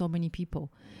approved by so many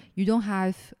people. You don't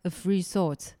have a free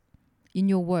thought in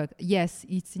your work. Yes,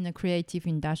 it's in a creative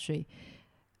industry.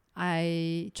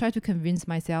 I try to convince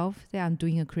myself that I'm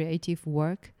doing a creative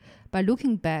work. But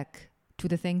looking back to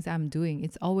the things I'm doing,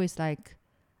 it's always like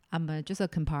I'm just a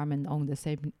compartment on the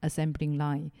same assembling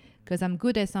line because I'm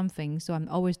good at something, so I'm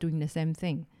always doing the same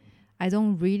thing. I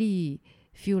don't really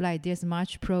feel like there's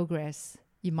much progress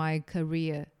in my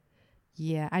career.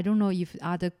 Yeah, I don't know if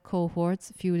other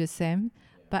cohorts feel the same,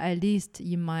 but at least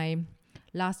in my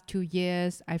last 2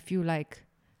 years, I feel like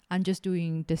I'm just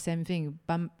doing the same thing,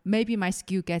 but maybe my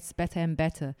skill gets better and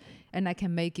better and I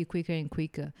can make it quicker and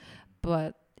quicker.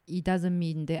 But it doesn't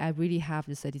mean that I really have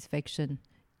the satisfaction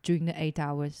during the 8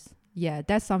 hours. Yeah,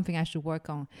 that's something I should work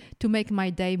on to make my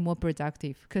day more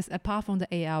productive. Because apart from the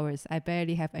 8 hours, I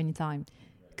barely have any time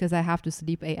because I have to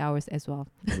sleep 8 hours as well.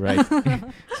 Right.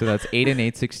 So that's 8 and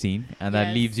 8, 16. And that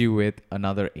Yes. leaves you with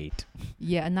another 8.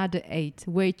 Yeah, another 8,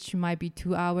 which might be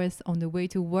 2 hours on the way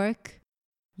to work.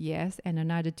 Yes, and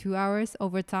another 2 hours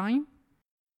overtime.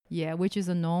 Yeah, which is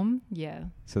a norm. Yeah.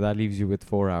 So that leaves you with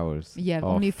 4 hours. Yeah, of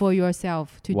only for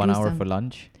yourself to 1 do hour some. for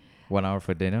lunch, 1 hour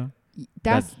for dinner.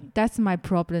 That's my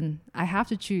problem. I have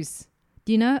to choose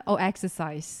dinner or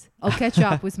exercise or catch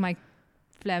up with my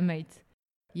flatmate.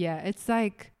 Yeah, it's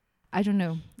like, I don't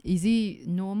know. Is it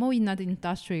normal in that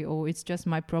industry or it's just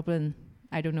my problem?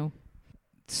 I don't know.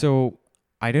 So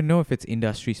I don't know if it's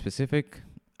industry specific.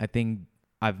 I think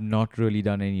I've not really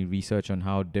done any research on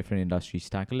how different industries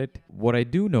tackle it. What I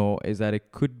do know is that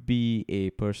it could be a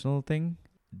personal thing.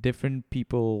 Different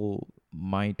people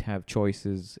might have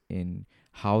choices in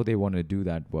how they want to do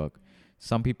that work.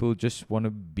 Some people just want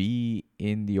to be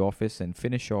in the office and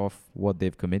finish off what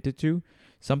they've committed to.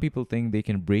 Some people think they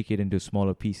can break it into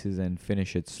smaller pieces and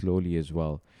finish it slowly as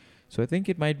well. So I think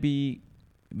it might be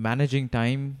managing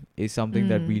time is something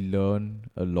that we learn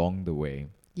along the way.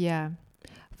 Yeah.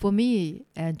 For me,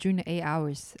 during the 8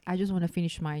 hours, I just want to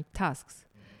finish my tasks.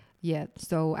 Yeah.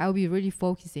 So I'll be really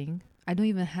focusing. I don't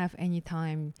even have any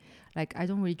time. Like, I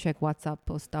don't really check WhatsApp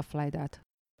or stuff like that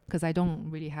because I don't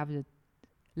really have the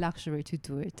luxury to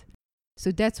do it.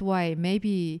 So that's why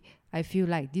maybe I feel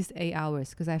like these 8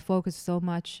 hours, because I focus so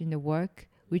much in the work,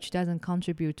 which doesn't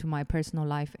contribute to my personal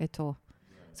life at all.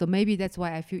 So maybe that's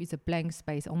why I feel it's a blank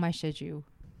space on my schedule.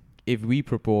 If we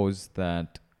propose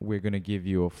that we're going to give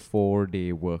you a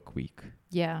 4-day work week,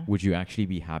 Yeah. would you actually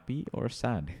be happy or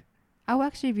sad? I'll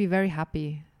actually be very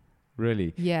happy.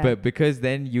 Really? Yeah. But because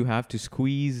then you have to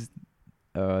squeeze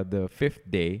the 5th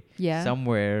day Yeah.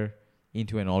 somewhere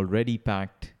into an already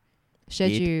packed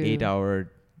Schedule.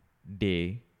 8-hour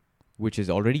day, which is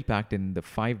already packed in the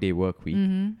 5-day work week.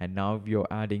 Mm-hmm. And now you're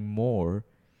adding more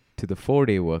to the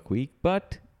 4-day work week,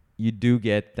 but you do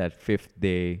get that 5th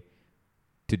day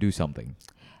to do something.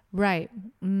 Right.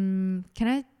 Can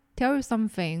I tell you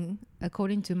something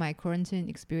according to my quarantine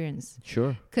experience?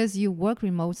 Sure. Because you work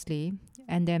remotely,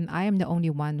 and then I am the only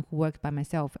one who works by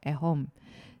myself at home.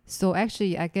 So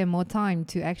actually, I get more time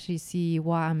to actually see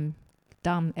what I'm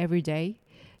done every day.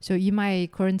 So in my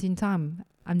quarantine time,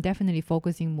 I'm definitely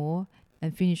focusing more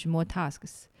and finish more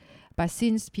tasks. But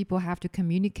since people have to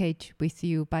communicate with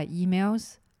you by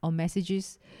emails or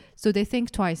messages, so they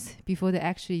think twice before they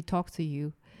actually talk to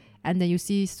you. And then you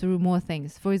see through more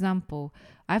things. For example,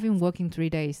 I've been working 3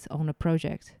 days on a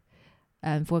project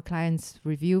for a client's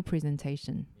review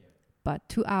presentation. But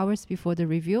 2 hours before the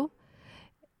review,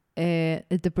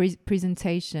 the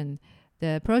presentation,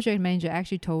 the project manager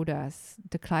actually told us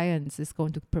the client is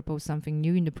going to propose something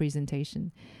new in the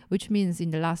presentation, which means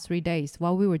in the last 3 days,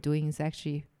 what we were doing is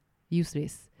actually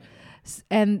useless.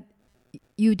 And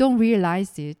you don't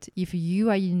realize it if you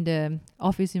are in the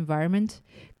office environment,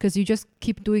 because you just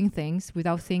keep doing things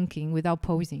without thinking, without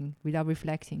pausing, without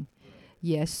reflecting.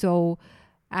 Yeah, so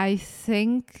I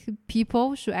think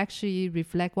people should actually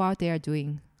reflect what they are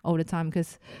doing all the time,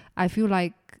 because I feel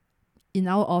like in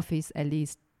our office, at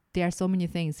least, there are so many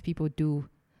things people do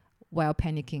while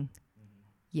panicking.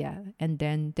 Yeah, and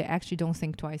then they actually don't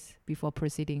think twice before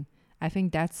proceeding. I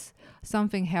think that's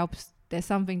something helps. That's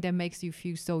something that makes you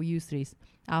feel so useless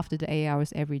after the 8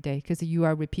 hours every day, because you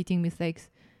are repeating mistakes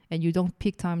and you don't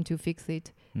pick time to fix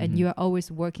it, and you are always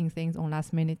working things on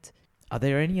last minute. Are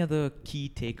there any other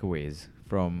key takeaways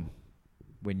from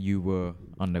when you were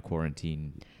under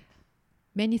quarantine?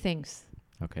 Many things.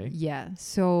 Okay. Yeah.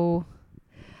 So,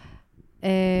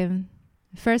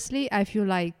 firstly, I feel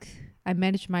like I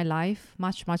manage my life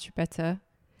much, much better.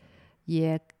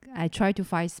 Yeah. I try to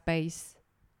find space,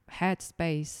 head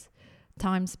space,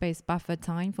 time space, buffer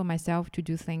time for myself to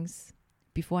do things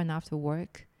before and after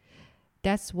work.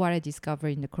 That's what I discovered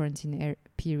in the quarantine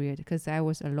period, because I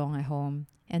was alone at home.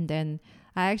 And then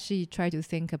I actually try to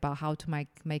think about how to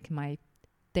make my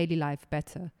daily life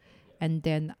better. And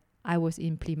then I was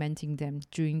implementing them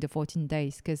during the 14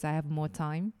 days, because I have more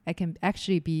time. I can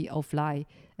actually be offline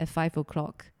at 5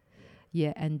 o'clock.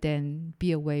 Yeah, and then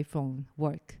be away from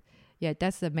work. Yeah,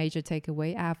 that's a major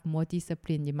takeaway. I have more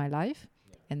discipline in my life.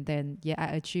 And then, yeah, I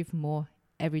achieve more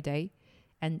every day.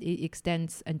 And it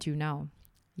extends until now.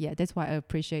 Yeah, that's why I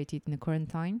appreciate it in the current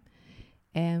time.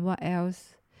 And what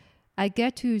else? I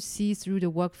get to see through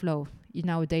the workflow in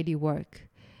our daily work.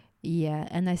 Yeah,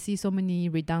 and I see so many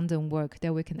redundant work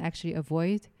that we can actually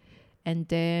avoid. And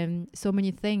then so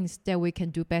many things that we can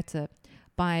do better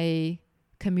by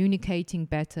communicating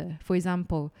better. For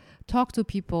example, talk to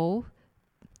people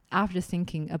after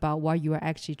thinking about what you are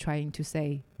actually trying to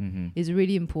say. Is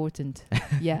really important.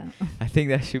 Yeah. I think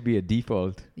that should be a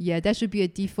default. Yeah, that should be a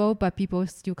default, but people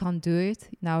still can't do it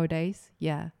nowadays.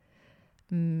 Yeah.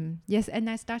 Yes, and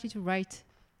I started to write.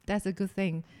 That's a good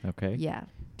thing. Okay. Yeah.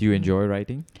 Do you enjoy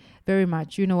writing? Very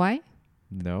much. You know why?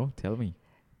 No, tell me.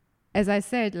 As I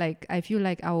said, like, I feel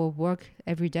like our work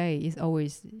every day is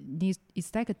always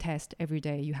it's like a test every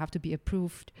day. You have to be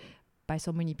approved by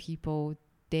so many people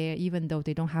there, even though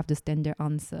they don't have the standard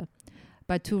answer.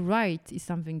 But to write is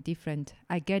something different.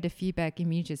 I get the feedback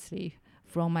immediately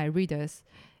from my readers,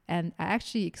 and I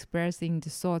actually expressing the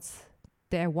thoughts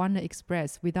that I want to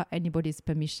express without anybody's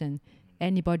permission,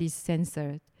 anybody's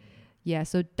censor. Yeah,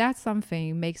 so that's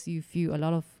something makes you feel a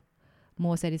lot of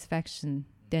more satisfaction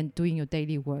than doing your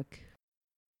daily work.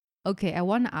 Okay, I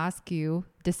want to ask you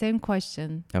the same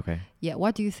question. Okay. Yeah,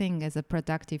 what do you think is a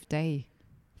productive day?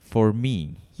 For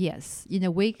me, Yes, in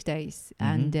the weekdays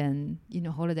and then in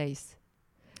the holidays.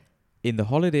 in the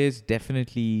holidays,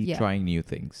 definitely Yeah. trying new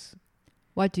things.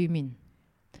 What do you mean?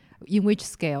 In which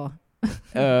scale?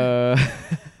 uh,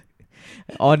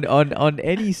 on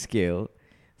any scale,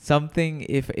 something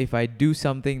if I do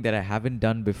something that I haven't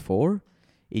done before,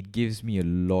 it gives me a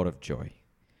lot of joy.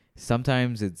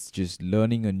 Sometimes it's just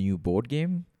learning a new board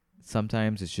game.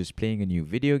 Sometimes it's just playing a new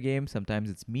video game. Sometimes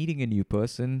it's meeting a new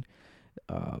person,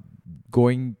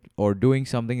 going or doing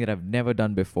something that I've never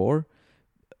done before.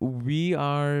 We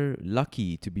are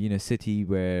lucky to be in a city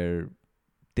where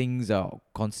things are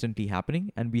constantly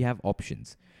happening and we have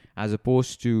options, as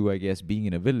opposed to, I guess, being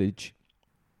in a village,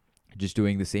 just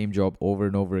doing the same job over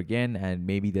and over again, and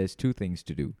maybe there's two things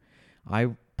to do.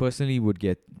 I personally would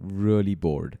get really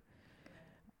bored.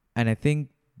 And I think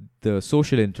the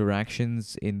social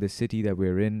interactions in the city that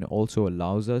we're in also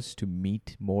allows us to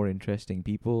meet more interesting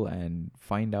people and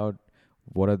find out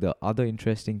what are the other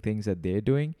interesting things that they're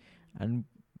doing. And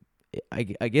I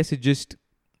guess it just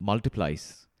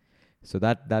multiplies. So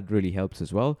that really helps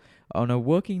as well. On a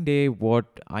working day,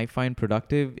 what I find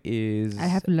productive is... I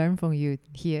have learned from you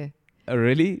here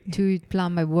Really? to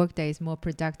plan my work days more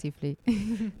productively.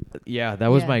 Yeah, that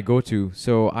was Yeah. my go-to.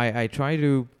 So I try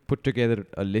to put together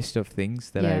a list of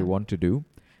things that I Yeah. want to do.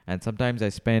 And sometimes I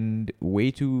spend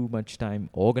way too much time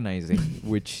organizing,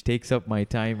 which takes up my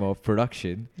time of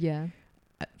production. Yeah.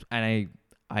 And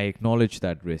I acknowledge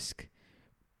that risk.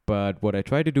 But what I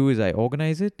try to do is I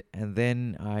organize it and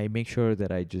then I make sure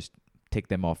that I just tick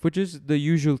them off, which is the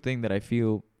usual thing that I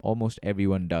feel almost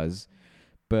everyone does.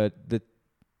 But the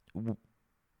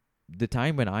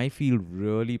time when I feel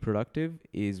really productive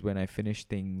is when I finish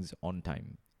things on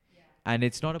time. And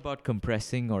it's not about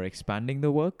compressing or expanding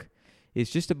the work. It's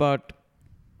just about,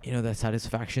 that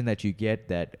satisfaction that you get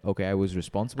that, okay, I was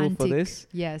responsible for Untick. this.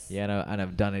 Yes. Yeah, and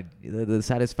I've done it. The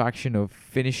satisfaction of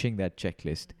finishing that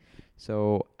checklist.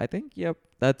 So I think,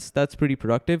 that's pretty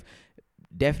productive.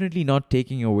 Definitely not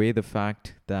taking away the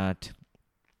fact that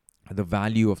the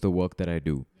value of the work that I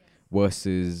do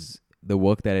versus the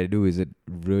work that I do. Is it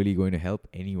really going to help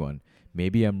anyone?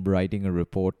 Maybe I'm writing a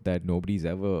report that nobody's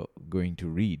ever going to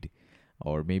read,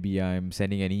 or maybe I'm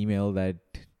sending an email that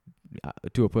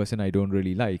to a person I don't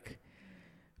really like.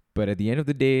 But at the end of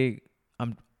the day,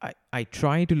 I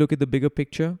try to look at the bigger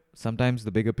picture. Sometimes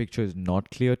the bigger picture is not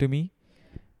clear to me.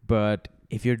 But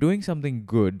if you're doing something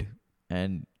good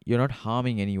and you're not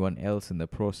harming anyone else in the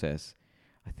process,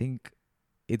 I think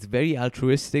it's very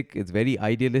altruistic, it's very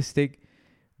idealistic,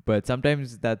 but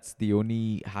sometimes that's the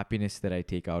only happiness that I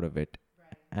take out of it.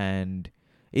 And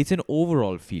it's an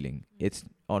overall feeling. It's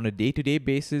on a day-to-day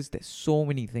basis. There's so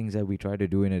many things that we try to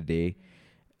do in a day.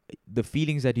 The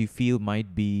feelings that you feel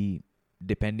might be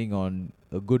depending on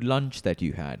a good lunch that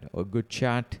you had, or a good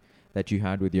chat that you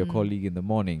had with your colleague in the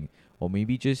morning, or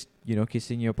maybe just,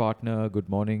 kissing your partner good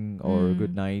morning or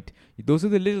good night. Those are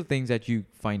the little things that you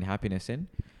find happiness in.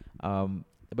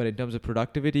 But in terms of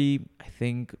productivity, I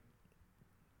think,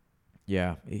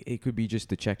 it could be just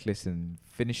the checklist and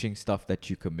finishing stuff that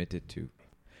you committed to.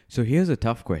 So here's a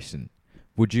tough question.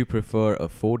 Would you prefer a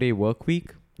 4-day work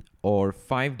week or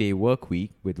 5-day work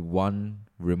week with 1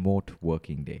 remote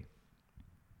working day?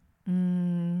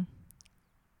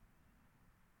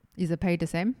 Is the pay the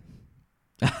same?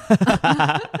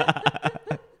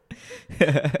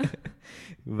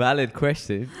 Valid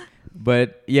question.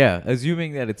 But yeah,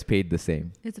 assuming that it's paid the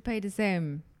same. It's paid the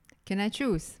same. Can I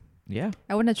choose? Yeah.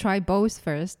 I want to try both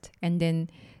first. And then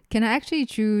can I actually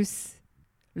choose,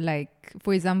 like,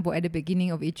 for example, at the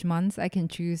beginning of each month, I can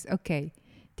choose, okay,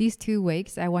 these 2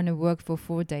 weeks, I want to work for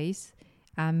 4 days.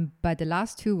 But the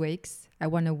last 2 weeks, I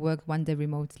want to work 1 day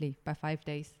remotely by 5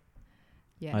 days.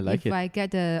 Yeah, I like it. If I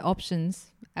get the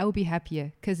options, I will be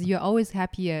happier, because you're always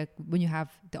happier when you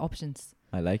have the options.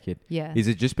 I like it. Yeah. Is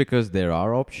it just because there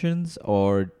are options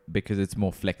or because it's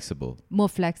more flexible? More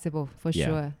flexible, for Yeah.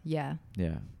 sure. Yeah.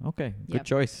 Yeah. Okay. Good Yep.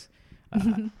 choice.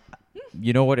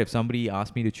 You know what? If somebody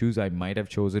asked me to choose, I might have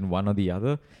chosen one or the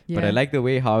other. But I like the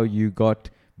way how you got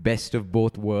best of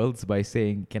both worlds by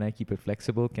saying, can I keep it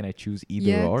flexible? Can I choose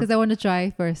either or? because I want to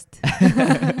try first.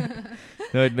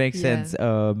 No, it makes Yeah. sense.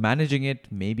 Managing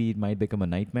it, maybe it might become a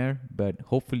nightmare, but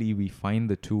hopefully we find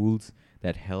the tools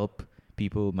that help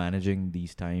people managing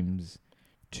these times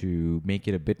to make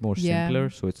it a bit more Yeah. simpler,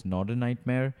 so it's not a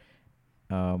nightmare.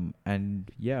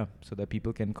 And so that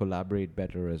people can collaborate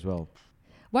better as well.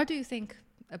 What do you think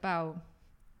about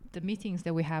the meetings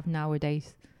that we have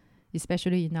nowadays,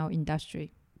 especially in our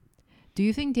industry? Do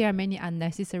you think there are many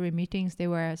unnecessary meetings that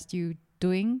we're still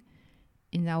doing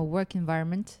in our work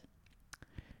environment?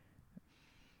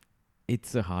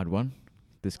 It's a hard one,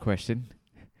 this question,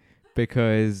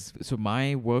 because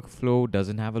my workflow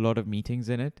doesn't have a lot of meetings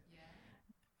in it.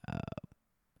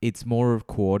 It's more of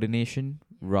coordination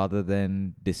rather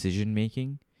than decision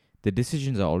making. The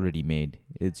decisions are already made.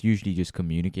 It's usually just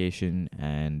communication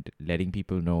and letting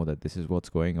people know that this is what's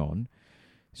going on.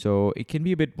 So it can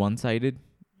be a bit one-sided,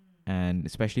 and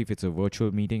especially if it's a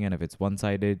virtual meeting and if it's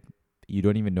one-sided, you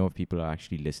don't even know if people are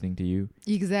actually listening to you.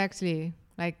 Exactly.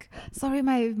 Like, sorry,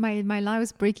 my line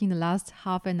was breaking the last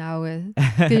half an hour.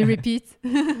 Can you repeat?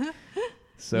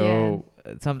 So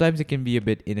sometimes it can be a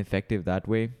bit ineffective that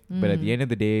way. But at the end of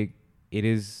the day, it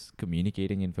is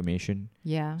communicating information.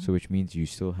 Yeah. So which means you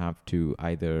still have to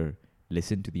either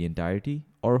listen to the entirety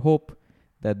or hope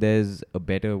that there's a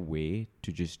better way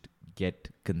to just get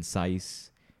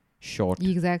concise, short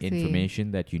Exactly.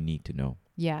 information that you need to know.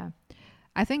 Yeah.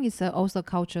 I think it's also a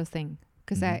cultural thing,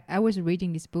 because I was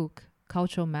reading this book,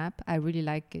 Cultural Map. I really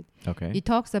like it. Okay. It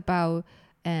talks about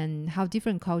how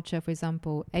different culture, for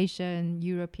example, Asian,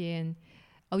 European,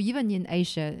 or even in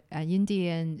Asia,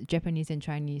 Indian, Japanese, and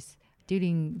Chinese,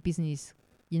 dealing business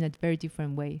in a very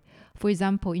different way. For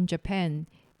example, in Japan,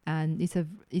 it's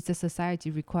a society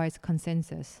requires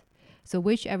consensus. So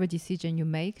whichever decision you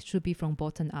make should be from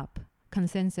bottom up.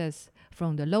 Consensus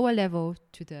from the lower level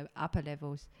to the upper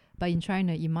levels. But in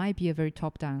China, it might be a very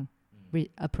top-down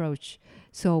approach.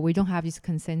 So we don't have this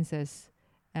consensus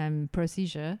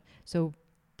procedure. So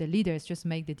the leaders just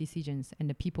make the decisions and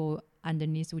the people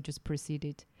underneath will just proceed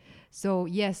it. So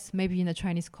yes, maybe in the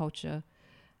Chinese culture,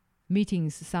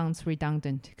 meetings sounds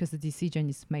redundant because the decision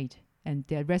is made and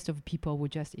the rest of the people will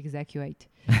just execute.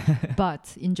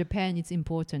 But in Japan, it's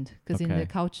important because in the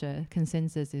culture,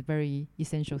 consensus is a very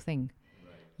essential thing.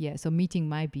 Right. Yeah, so meeting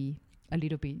might be a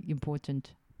little bit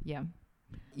important. Yeah.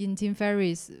 In Tim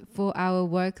Ferriss, for our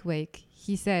work week,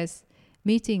 he says,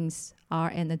 meetings are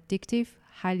an addictive,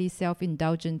 highly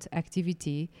self-indulgent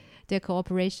activity that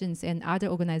corporations and other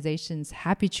organizations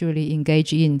habitually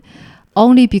engage in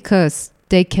only because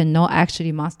they cannot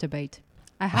actually masturbate.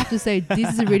 I have to say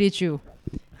this is really true.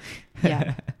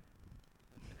 Yeah.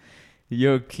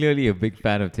 You're clearly a big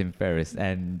fan of Tim Ferriss,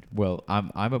 and well,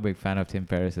 I'm a big fan of Tim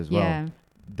Ferriss as well. Yeah.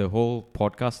 The whole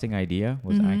podcasting idea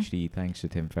was actually thanks to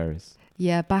Tim Ferriss.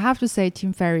 Yeah, but I have to say,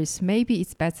 Tim Ferriss, maybe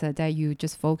it's better that you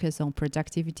just focus on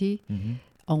productivity,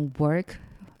 on work,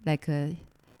 like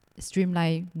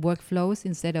streamline workflows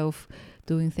instead of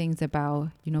doing things about,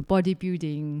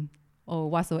 bodybuilding or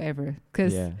whatsoever,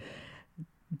 because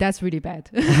that's really bad.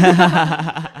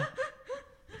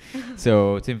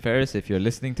 So, Tim Ferriss, if you're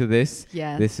listening to this,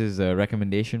 Yeah. this is a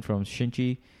recommendation from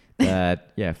Shinchi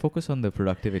that, focus on the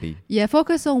productivity. Yeah,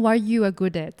 focus on what you are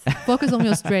good at. Focus on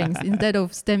your strengths instead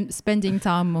of spending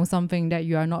time on something that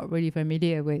you are not really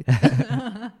familiar with.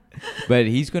 But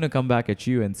he's going to come back at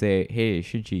you and say, hey,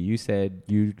 Shinchi, you said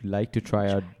you'd like to try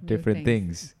out different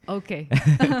things. Okay.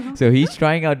 So he's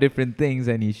trying out different things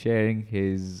and he's sharing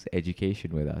his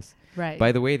education with us. Right.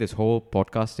 By the way, this whole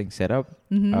podcasting setup,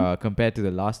 compared to the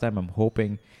last time, I'm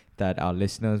hoping that our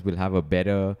listeners will have a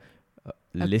better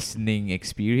listening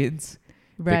experience.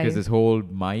 Right. Because this whole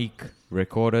mic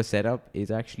recorder setup is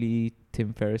actually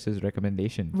Tim Ferriss's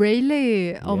recommendation.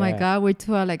 Really? Oh my Yeah. God, we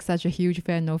two are like such a huge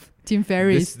fan of Tim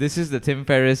Ferriss. This is the Tim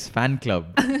Ferriss fan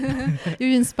club. You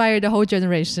inspired the whole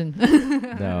generation.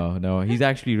 No, he's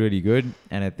actually really good,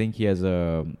 and I think he has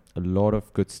a lot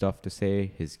of good stuff to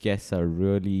say. His guests are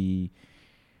really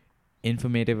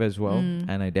informative as well,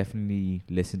 and I definitely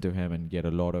listen to him and get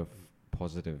a lot of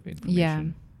positive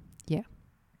information. Yeah.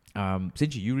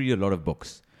 Since you read a lot of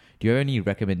books, do you have any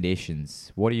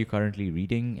recommendations? What are you currently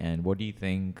reading, and what do you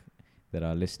think that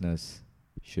our listeners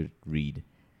should read?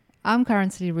 I'm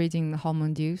currently reading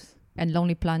Hormone Dews and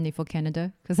Lonely Planet for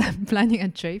Canada because I'm planning a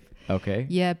trip. Okay.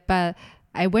 Yeah, but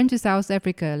I went to South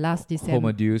Africa last December.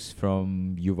 Homo Deus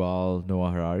from Yuval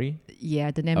Noah Harari.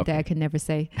 Yeah, the name Okay. that I can never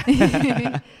say.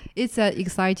 It's an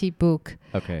exciting book,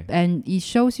 Okay. and it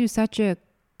shows you such a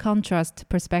contrast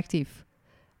perspective.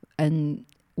 And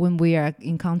when we are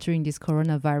encountering this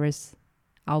coronavirus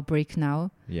outbreak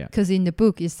now, Yeah. because in the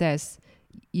book it says,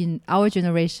 in our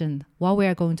generation, what we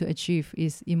are going to achieve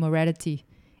is immorality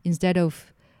instead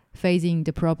of facing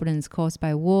the problems caused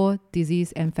by war,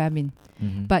 disease, and famine.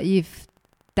 Mhm. But if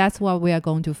that's what we are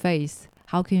going to face,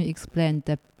 how can you explain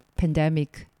the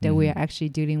pandemic that we are actually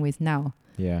dealing with now?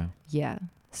 Yeah. Yeah.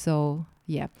 So,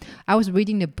 yeah. I was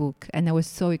reading the book and I was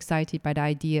so excited by the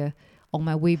idea on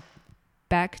my way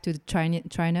back to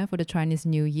China for the Chinese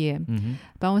New Year. Mm-hmm.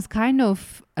 But I was kind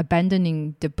of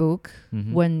abandoning the book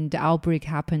Mhm. when the outbreak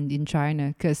happened in China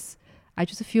because I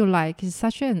just feel like it's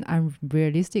such an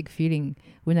unrealistic feeling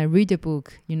when I read the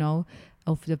book,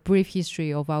 of the brief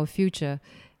history of our future.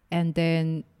 And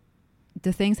then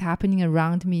the things happening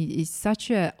around me is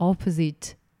such an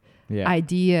opposite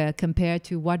idea compared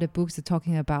to what the books are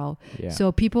talking about. Yeah.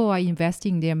 So people are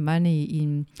investing their money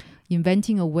in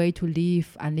inventing a way to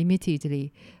live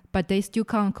unlimitedly, but they still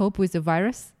can't cope with the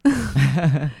virus.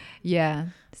 Yeah.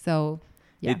 So,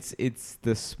 yeah. It's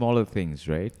the smaller things,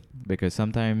 right? Because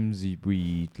sometimes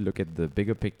we look at the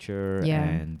bigger picture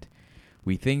and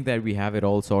we think that we have it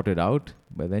all sorted out,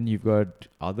 but then you've got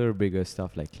other bigger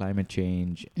stuff like climate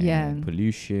change and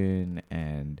pollution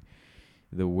and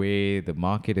the way the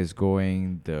market is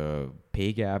going, the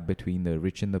pay gap between the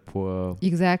rich and the poor,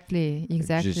 Exactly.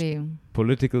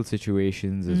 political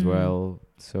situations as well.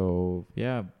 So,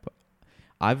 yeah,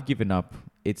 I've given up.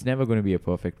 It's never going to be a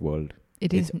perfect world.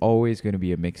 It's always going to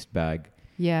be a mixed bag.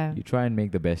 Yeah. You try and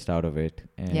make the best out of it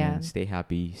and stay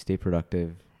happy, stay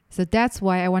productive. So that's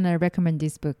why I want to recommend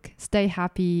this book. Stay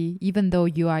happy, even though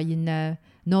you are in a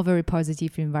not very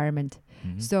positive environment.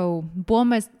 Mm-hmm. So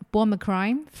Born a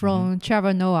Crime from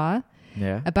Trevor Noah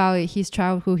about his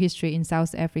childhood history in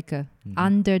South Africa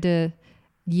under the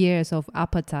years of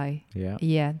apartheid.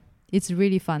 Yeah. It's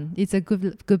really fun. It's a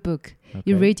good book. Okay.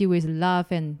 You read it with love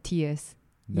and tears.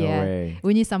 No way.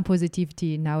 We need some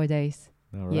positivity nowadays.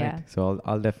 All right. Yeah. So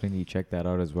I'll definitely check that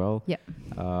out as well. Yeah.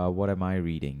 What am I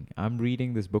reading? I'm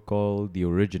reading this book called The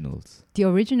Originals The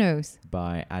Originals.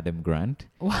 by Adam Grant.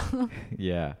 Wow.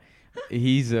 Yeah.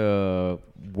 He's a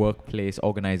workplace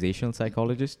organizational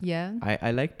psychologist. Yeah.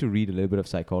 I like to read a little bit of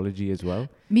psychology as well.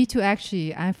 Me too,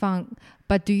 actually. I found.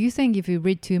 But do you think if you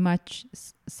read too much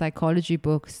psychology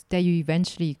books, that you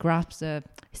eventually grasp the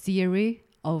theory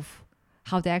of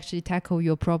how to actually tackle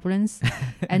your problems.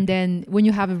 And then when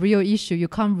you have a real issue, you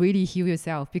can't really heal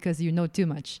yourself because you know too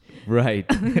much. Right.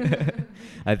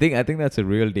 I think that's a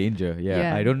real danger.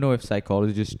 Yeah. I don't know if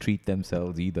psychologists treat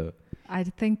themselves either. I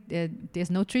think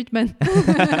there's no treatment.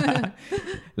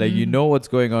 Like you know what's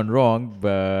going on wrong,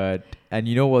 and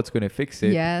you know what's going to fix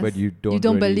it, Yes. but you don't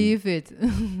don't really, believe it.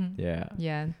 Yeah.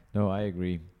 Yeah. No, I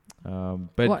agree.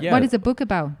 But What is the book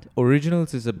about?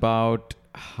 Originals is about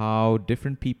how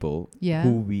different people Yeah.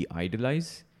 who we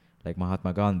idolize, like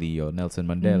Mahatma Gandhi or Nelson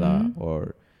Mandela,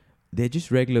 or they're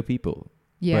just regular people.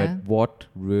 Yeah. But what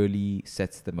really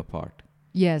sets them apart?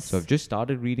 Yes. So I've just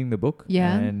started reading the book,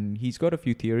 Yeah. and he's got a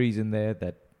few theories in there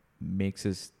that makes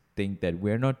us think that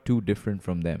we're not too different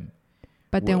from them.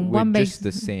 But then we're what makes just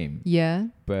the same. Yeah.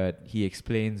 But he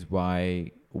explains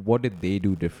what did they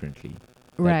do differently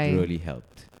that Right. really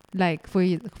helped. Like for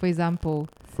example,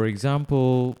 For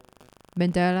example,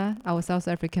 Mandela, our South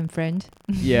African friend.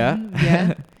 yeah,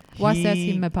 Yeah. What sets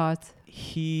he- him apart?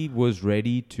 he was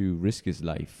ready to risk his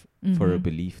life for a Mhm.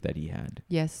 belief that he had,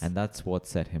 Yes. and that's what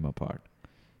set him apart.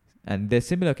 And there's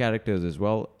similar characters as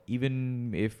well.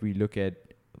 Even if we look at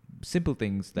simple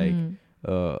things like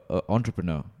an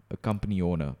entrepreneur, a company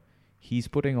owner, he's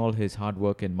putting all his hard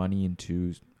work and money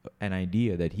into an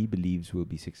idea that he believes will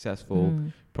be successful,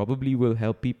 probably will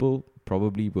help people,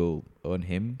 probably will earn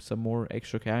him some more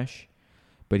extra cash,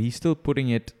 but he's still putting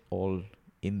it all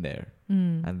in there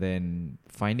and then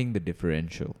finding the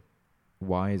differential.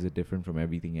 Why is it different from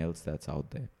everything else that's out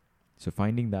there? So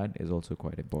finding that is also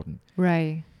quite important.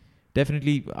 Right.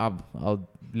 Definitely, I'll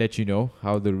let you know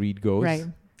how the read goes. Right.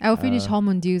 I'll finish Uh,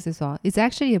 Hormone Deuce as well. It's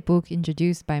actually a book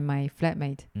introduced by my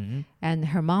flatmate, Mm-hmm. and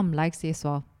her mom likes it as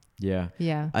well. Yeah.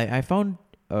 Yeah. I found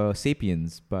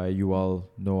Sapiens by Yuval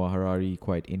Noah Harari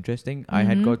quite interesting. I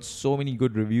had got so many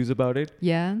good reviews about it,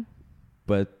 Yeah.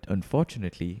 but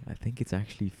unfortunately, I think it's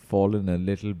actually fallen a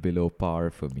little below par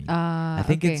for me. I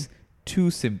think okay. it's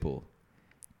too simple.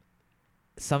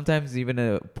 Sometimes even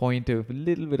a point of a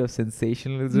little bit of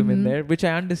sensationalism in there, which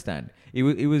I understand. It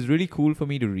was really cool for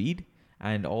me to read,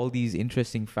 and all these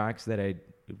interesting facts that I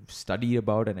studied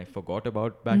about and I forgot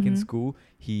about back in school,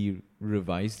 he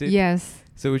revised it. Yes.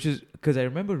 So which is because I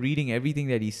remember reading everything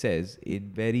that he says in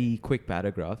very quick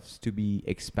paragraphs to be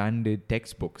expanded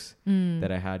textbooks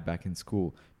that I had back in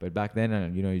school. But back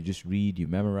then, you just read, you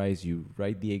memorize, you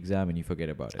write the exam, and you forget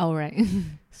about it. All right.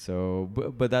 So,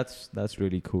 but that's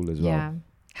really cool as well. Yeah.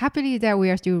 Happily that we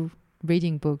are still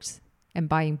reading books and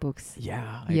buying books.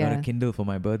 Yeah, I got Yeah. a Kindle for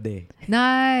my birthday.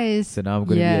 Nice. So now I'm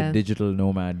going to be Yeah. a digital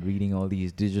nomad reading all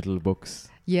these digital books.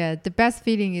 Yeah. The best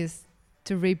feeling is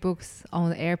to read books on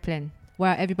the airplane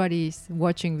while everybody is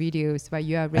watching videos while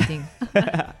you are reading.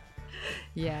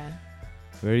 Yeah.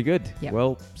 Very good. Yep.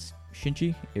 Well,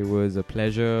 Shinchi, it was a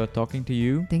pleasure talking to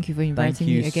you. Thank you for Thank inviting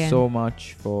you me again. so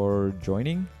much for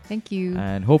joining. Thank you.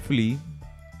 And hopefully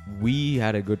we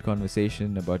had a good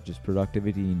conversation about just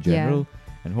productivity in general.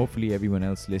 And hopefully everyone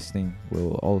else listening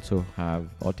will also have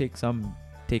or take some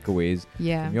takeaways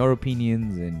Yeah. from your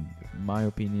opinions and my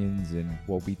opinions and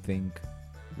what we think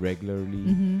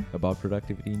regularly about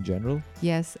productivity in general.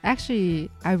 Yes. Actually,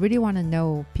 I really want to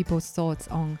know people's thoughts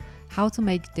on how to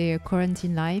make their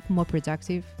quarantine life more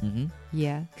productive.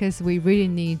 Yeah. Because we really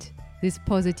need these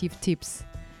positive tips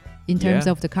in terms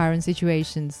Yeah. of the current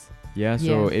situations. Yeah,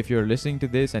 so Yeah. if you're listening to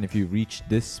this and if you've reached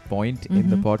this point in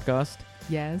the podcast,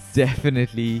 Yes.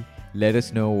 definitely let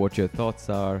us know what your thoughts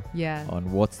are Yeah.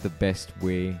 on what's the best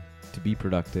way to be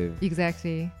productive.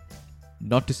 Exactly.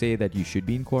 Not to say that you should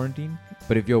be in quarantine,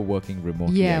 but if you're working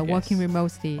remotely, Yeah. I guess, Working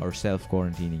remotely. or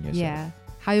self-quarantining yourself. Yeah.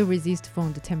 How you resist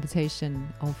from the temptation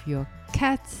of your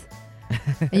cats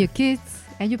and your kids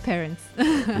and your parents.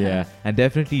 Yeah, and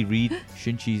definitely read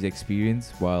Shinchi's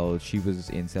experience while she was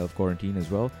in self-quarantine as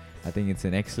well. I think it's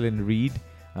an excellent read.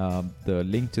 The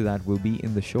link to that will be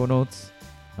in the show notes.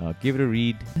 Give it a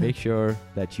read. Make sure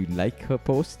that you like her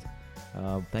post.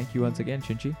 Thank you once again,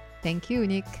 Shinchi. Thank you,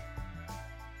 Nick.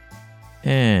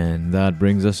 And that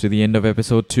brings us to the end of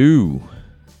episode 2.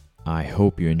 I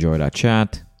hope you enjoyed our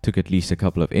chat, took at least a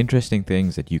couple of interesting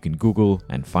things that you can Google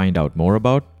and find out more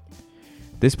about.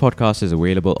 This podcast is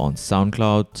available on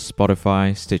SoundCloud,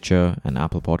 Spotify, Stitcher, and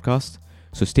Apple Podcasts,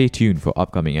 so stay tuned for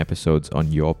upcoming episodes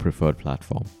on your preferred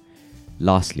platform.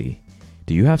 Lastly,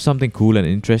 do you have something cool and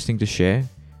interesting to share?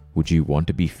 Would you want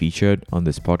to be featured on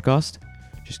this podcast?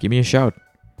 Just give me a shout.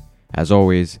 As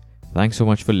always, thanks so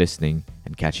much for listening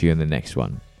and catch you in the next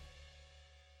one.